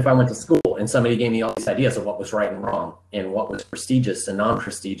imagine if I went to school and somebody gave me all these ideas of what was right and wrong, and what was prestigious and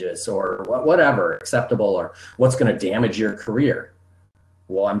non-prestigious, or whatever, acceptable, or what's going to damage your career.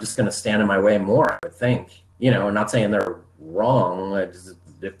 Well, I'm just going to stand in my way more, I would think. I'm not saying they're wrong.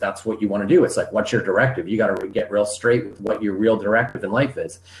 If that's what you want to do, it's like, what's your directive? You got to get real straight with what your real directive in life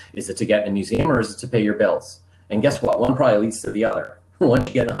is. Is it to get in a museum, or is it to pay your bills? And guess what? One probably leads to the other. Once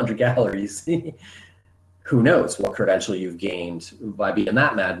you get 100 galleries, who knows what credential you've gained by being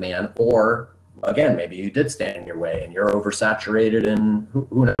that madman, or again, maybe you did stand in your way and you're oversaturated, and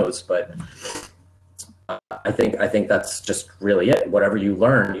who knows. But I think that's just really it. Whatever you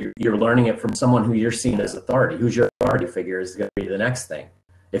learn, you're learning it from someone who you're seeing as authority. Who's your authority figure is going to be the next thing.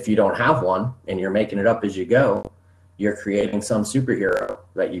 If you don't have one and you're making it up as you go, you're creating some superhero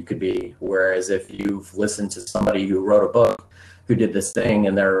that you could be. Whereas if you've listened to somebody who wrote a book, who did this thing,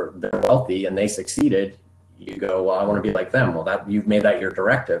 and they're wealthy and they succeeded, you go, well, I want to be like them. Well, that you've made that your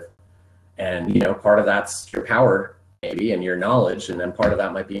directive, and part of that's your power maybe and your knowledge, and then part of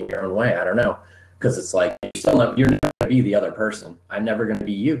that might be in your own way. I don't know, because it's like you're never going to be the other person. I'm never going to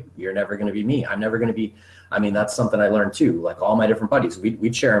be you. You're never going to be me. I'm never going to be. I mean, that's something I learned too. Like all my different buddies,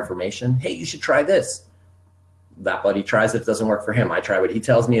 we'd share information. Hey, you should try this. That buddy tries it, doesn't work for him. I try what he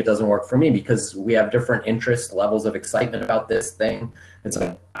tells me, it doesn't work for me, because we have different interest levels of excitement about this thing. It's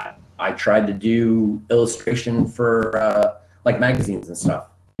like I tried to do illustration for like magazines and stuff.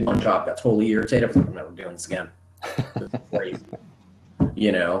 One job, got totally irritated. I'm never doing this again. It's crazy.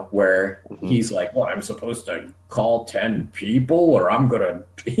 Where he's like, well, I'm supposed to call 10 people, or I'm gonna,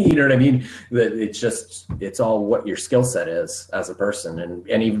 you know what I mean? That it's all what your skill set is as a person,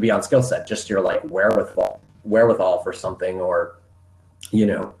 and even beyond skill set, just your like wherewithal for something, or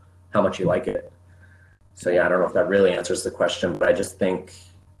how much you like it. So yeah, I don't know if that really answers the question, but I just think,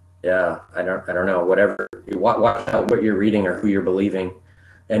 yeah, I don't know, whatever, watch out what you're reading or who you're believing,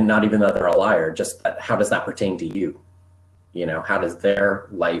 and not even that they're a liar, just how does that pertain to you? How does their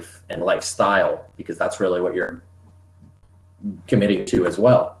life and lifestyle, because that's really what you're committing to as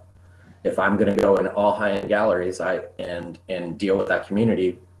well. If I'm going to go in all high-end galleries and deal with that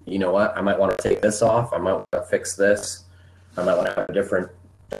community, you know what? I might want to take this off. I might want to fix this. I might want to have a different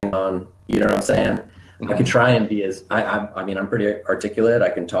thing on. You know what I'm saying? I could try and be as I mean, I'm pretty articulate. I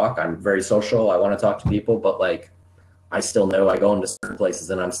can talk. I'm very social. I want to talk to people, but like, I still know I go into certain places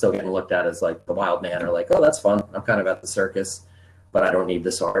and I'm still getting looked at as like the wild man, or like, oh, that's fun. I'm kind of at the circus, but I don't need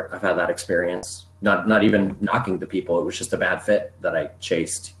this art. I've had that experience. Not even knocking the people. It was just a bad fit that I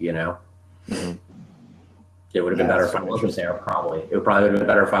chased, It would have been better if I wasn't there, probably. It probably would have been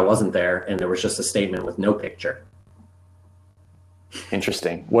better if I wasn't there and there was just a statement with no picture.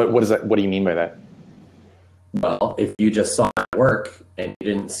 Interesting. What is that? What do you mean by that? Well, if you just saw my work and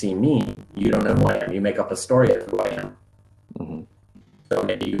you didn't see me, you don't know who I am. You make up a story of who I am. So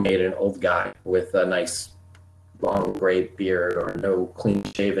maybe you made an old guy with a nice long gray beard, or no clean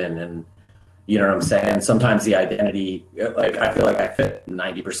shaven, and You know what I'm saying? Sometimes the identity, like I feel like I fit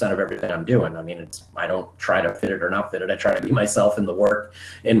 90% of everything I'm doing. I mean, I don't try to fit it or not fit it. I try to be myself in the work,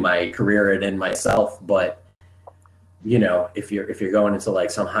 in my career, and in myself. But you know, if you're going into like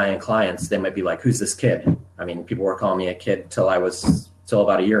some high end clients, they might be like, "Who's this kid?" I mean, people were calling me a kid till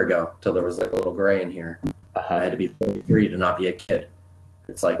about a year ago, till there was like a little gray in here. I had to be 43 to not be a kid.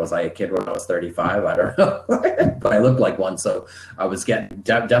 It's like, was I a kid when I was 35? I don't know, but I looked like one. So I was getting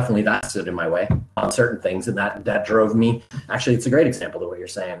definitely that stood in my way on certain things, and that drove me. Actually, it's a great example of what you're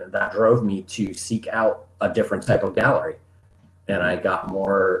saying, and that drove me to seek out a different type of gallery, and I got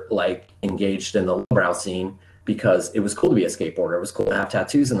more like engaged in the lowbrow scene because it was cool to be a skateboarder. It was cool to have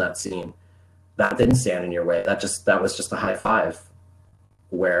tattoos in that scene. That didn't stand in your way. That was just a high five.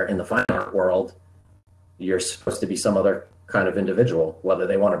 Where in the fine art world, you're supposed to be some other kind of individual, whether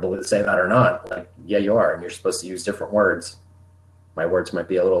they want to say that or not. Like, yeah, you are, and you're supposed to use different words. My words might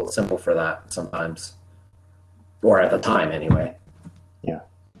be a little simple for that sometimes, or at the time anyway.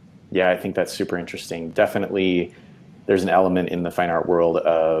 Yeah, I think that's super interesting. Definitely, there's an element in the fine art world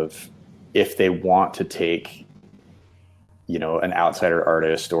of if they want to take, you know, an outsider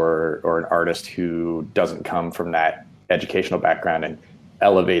artist or an artist who doesn't come from that educational background and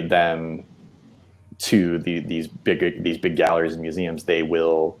elevate them to these big galleries and museums, they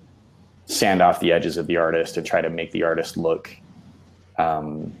will sand off the edges of the artist and try to make the artist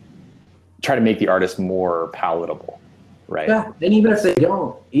more palatable, right? Yeah, and even if they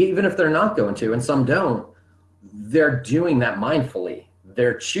don't, even if they're not going to, and some don't, they're doing that mindfully.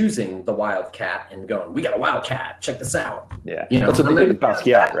 They're choosing the wildcat and going, "We got a wildcat. Check this out." Yeah, you know, that's what they did with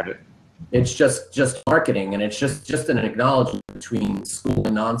Basquiat, right? It's just marketing, and it's just an acknowledgement between school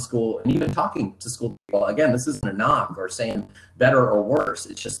and non-school, and even talking to school people. Again, this isn't a knock or saying better or worse.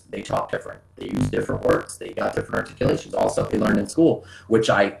 It's just they talk different. They use different words. They got different articulations. All stuff they learned in school, which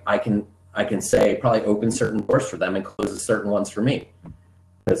I can say probably opens certain doors for them and closes certain ones for me,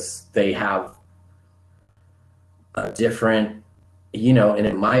 because they have a different, you know, and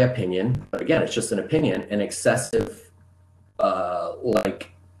in my opinion, but again, it's just an opinion, an excessive, like,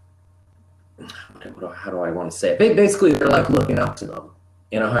 how do I want to say it? Basically, they're like looking up to them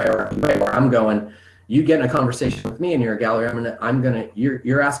in a hierarchy way, where I'm going, you get in a conversation with me in your gallery,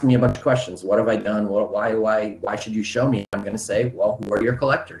 you're asking me a bunch of questions. What have I done? Why should you show me? I'm going to say, well, who are your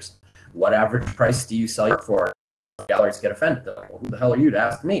collectors? What average price do you sell it for? Galleries get offended. They're like, well, who the hell are you to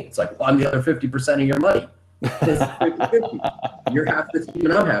ask me? It's like, well, I'm the other 50% of your money. It's 50-50. You're half the team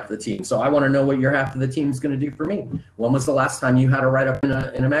and I'm half the team. So I want to know what your half of the team is going to do for me. When was the last time you had a write-up in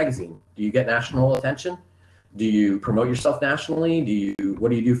a magazine? Do you get national attention? Do you promote yourself nationally? What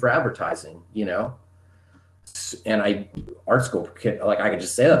do you do for advertising? You know? And art school kid, like I could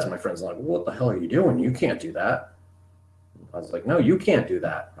just say that to my friends, like, what the hell are you doing? You can't do that. I was like, no, you can't do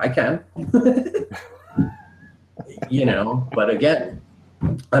that. I can. You know, but again,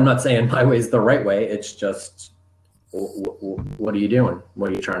 I'm not saying my way is the right way. It's just, what are you doing?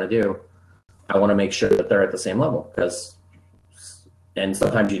 What are you trying to do? I want to make sure that they're at the same level, and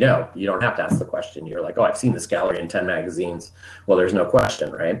sometimes you don't have to ask the question. You're like, oh, I've seen this gallery in 10 magazines. Well, there's no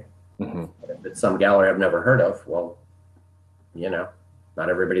question, right? Mm-hmm. If it's some gallery I've never heard of, well, you know, not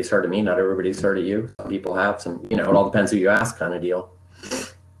everybody's heard of me. Not everybody's heard of you. Some people have, some, you know, it all depends who you ask kind of deal.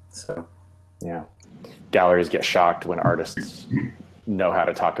 So, yeah. Galleries get shocked when artists know how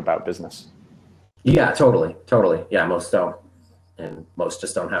to talk about business. Yeah, totally. Yeah, most don't. And most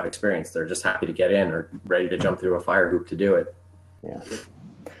just don't have experience. They're just happy to get in or ready to jump through a fire hoop to do it. Yeah.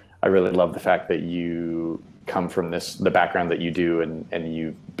 I really love the fact that you come from the background that you do, and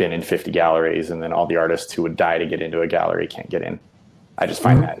you've been in 50 galleries, and then all the artists who would die to get into a gallery can't get in. I just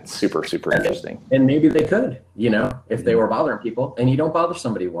find that super, super interesting. And maybe they could, you know, if they were bothering people, and you don't bother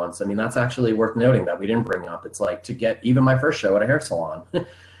somebody once. I mean, that's actually worth noting that we didn't bring up. It's like, to get even my first show at a hair salon,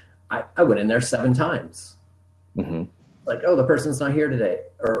 I went in there 7 times. Mm-hmm. Like, oh, the person's not here today.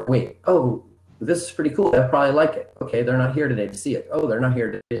 Or wait, oh, this is pretty cool. They'll probably like it. Okay, they're not here today to see it. Oh, they're not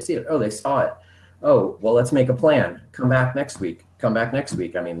here to see it. Oh, they saw it. Oh, well, let's make a plan. Come back next week. I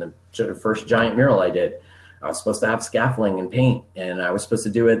mean, the first giant mural I did, I was supposed to have scaffolding and paint, and I was supposed to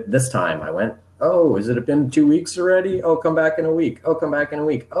do it this time. I went, oh, has it been 2 weeks already? Oh, come back in a week. Oh, come back in a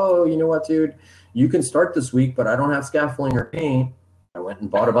week. Oh, you know what, dude? You can start this week, but I don't have scaffolding or paint. I went and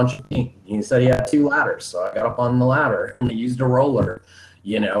bought a bunch of paint. He said he had 2 ladders, so I got up on the ladder and I used a roller.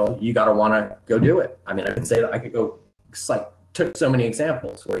 You know, you got to want to go do it. I mean, I could say that I could go, like, took so many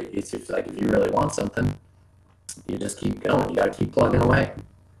examples where it's like, if you really want something, you just keep going. You got to keep plugging away.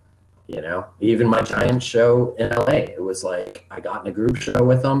 You know, even my giant show in LA, it was like, I got in a group show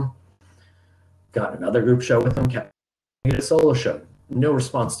with them, got another group show with them, kept a solo show, no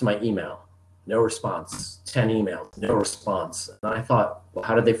response to my email. No response. 10 emails, no response. And I thought, well,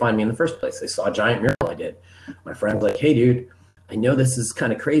 how did they find me in the first place? They saw a giant mural I did. My friend's like, hey, dude, I know this is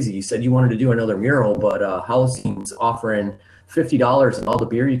kind of crazy. You said you wanted to do another mural, but Holoceen's offering $50 and all the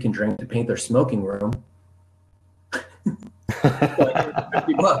beer you can drink to paint their smoking room.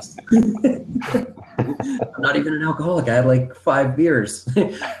 $50. I'm not even an alcoholic. I had like 5 beers.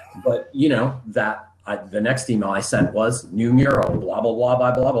 But you know, the next email I sent was new mural, blah, blah, blah,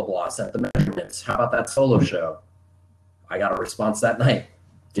 blah, blah, blah, blah. I sent the measurements. How about that solo show? I got a response that night.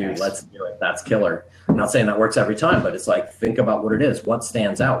 Dude, nice. Let's do it. That's killer. I'm not saying that works every time, but it's like, think about what it is. What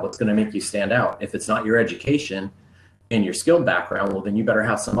stands out? What's going to make you stand out? If it's not your education and your skilled background, well, then you better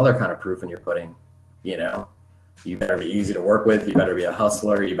have some other kind of proof in your pudding. You know, you better be easy to work with. You better be a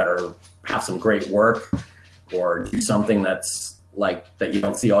hustler. You better have some great work, or do something that's like that you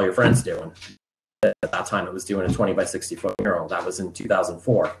don't see all your friends doing. At that time, it was doing a 20 by 60 foot mural. That was in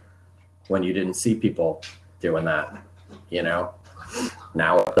 2004, when you didn't see people doing that. You know,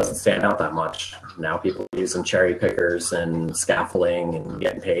 now it doesn't stand out that much. Now people are using cherry pickers and scaffolding and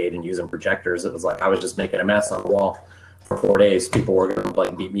getting paid and using projectors. It was like I was just making a mess on the wall for 4 days. People were going to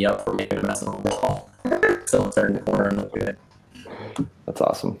like beat me up for making a mess on the wall. So I'm turning the corner and looking at it. That's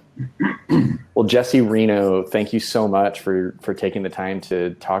awesome. Well, Jesse Reno, thank you so much for taking the time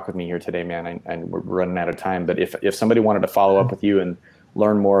to talk with me here today, man. And we're running out of time, but if somebody wanted to follow up with you and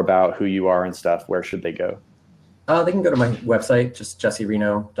learn more about who you are and stuff, where should they go? They can go to my website, just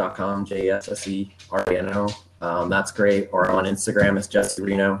jessereno.com, JESSERENO. That's great. Or on Instagram, it's Jesse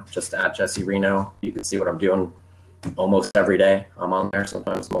Reno, just at Jesse Reno. You can see what I'm doing almost every day. I'm on there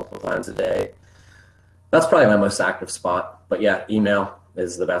sometimes multiple times a day. That's probably my most active spot. But yeah, email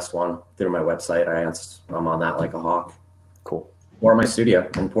is the best one. Through my website, I'm on that like a hawk. Cool. Or my studio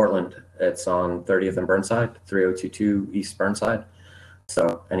in Portland. It's on 30th and Burnside, 3022 East Burnside.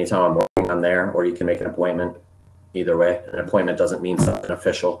 So anytime I'm working, I'm there, or you can make an appointment. Either way, an appointment doesn't mean something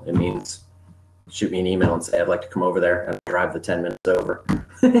official. It means shoot me an email and say, I'd like to come over there, and drive the 10 minutes over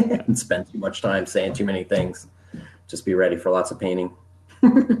and spend too much time saying too many things. Just be ready for lots of painting.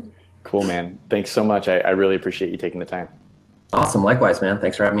 Cool, man. Thanks so much. I really appreciate you taking the time. Awesome. Likewise, man.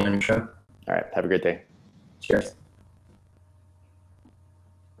 Thanks for having me on your show. All right. Have a great day. Cheers.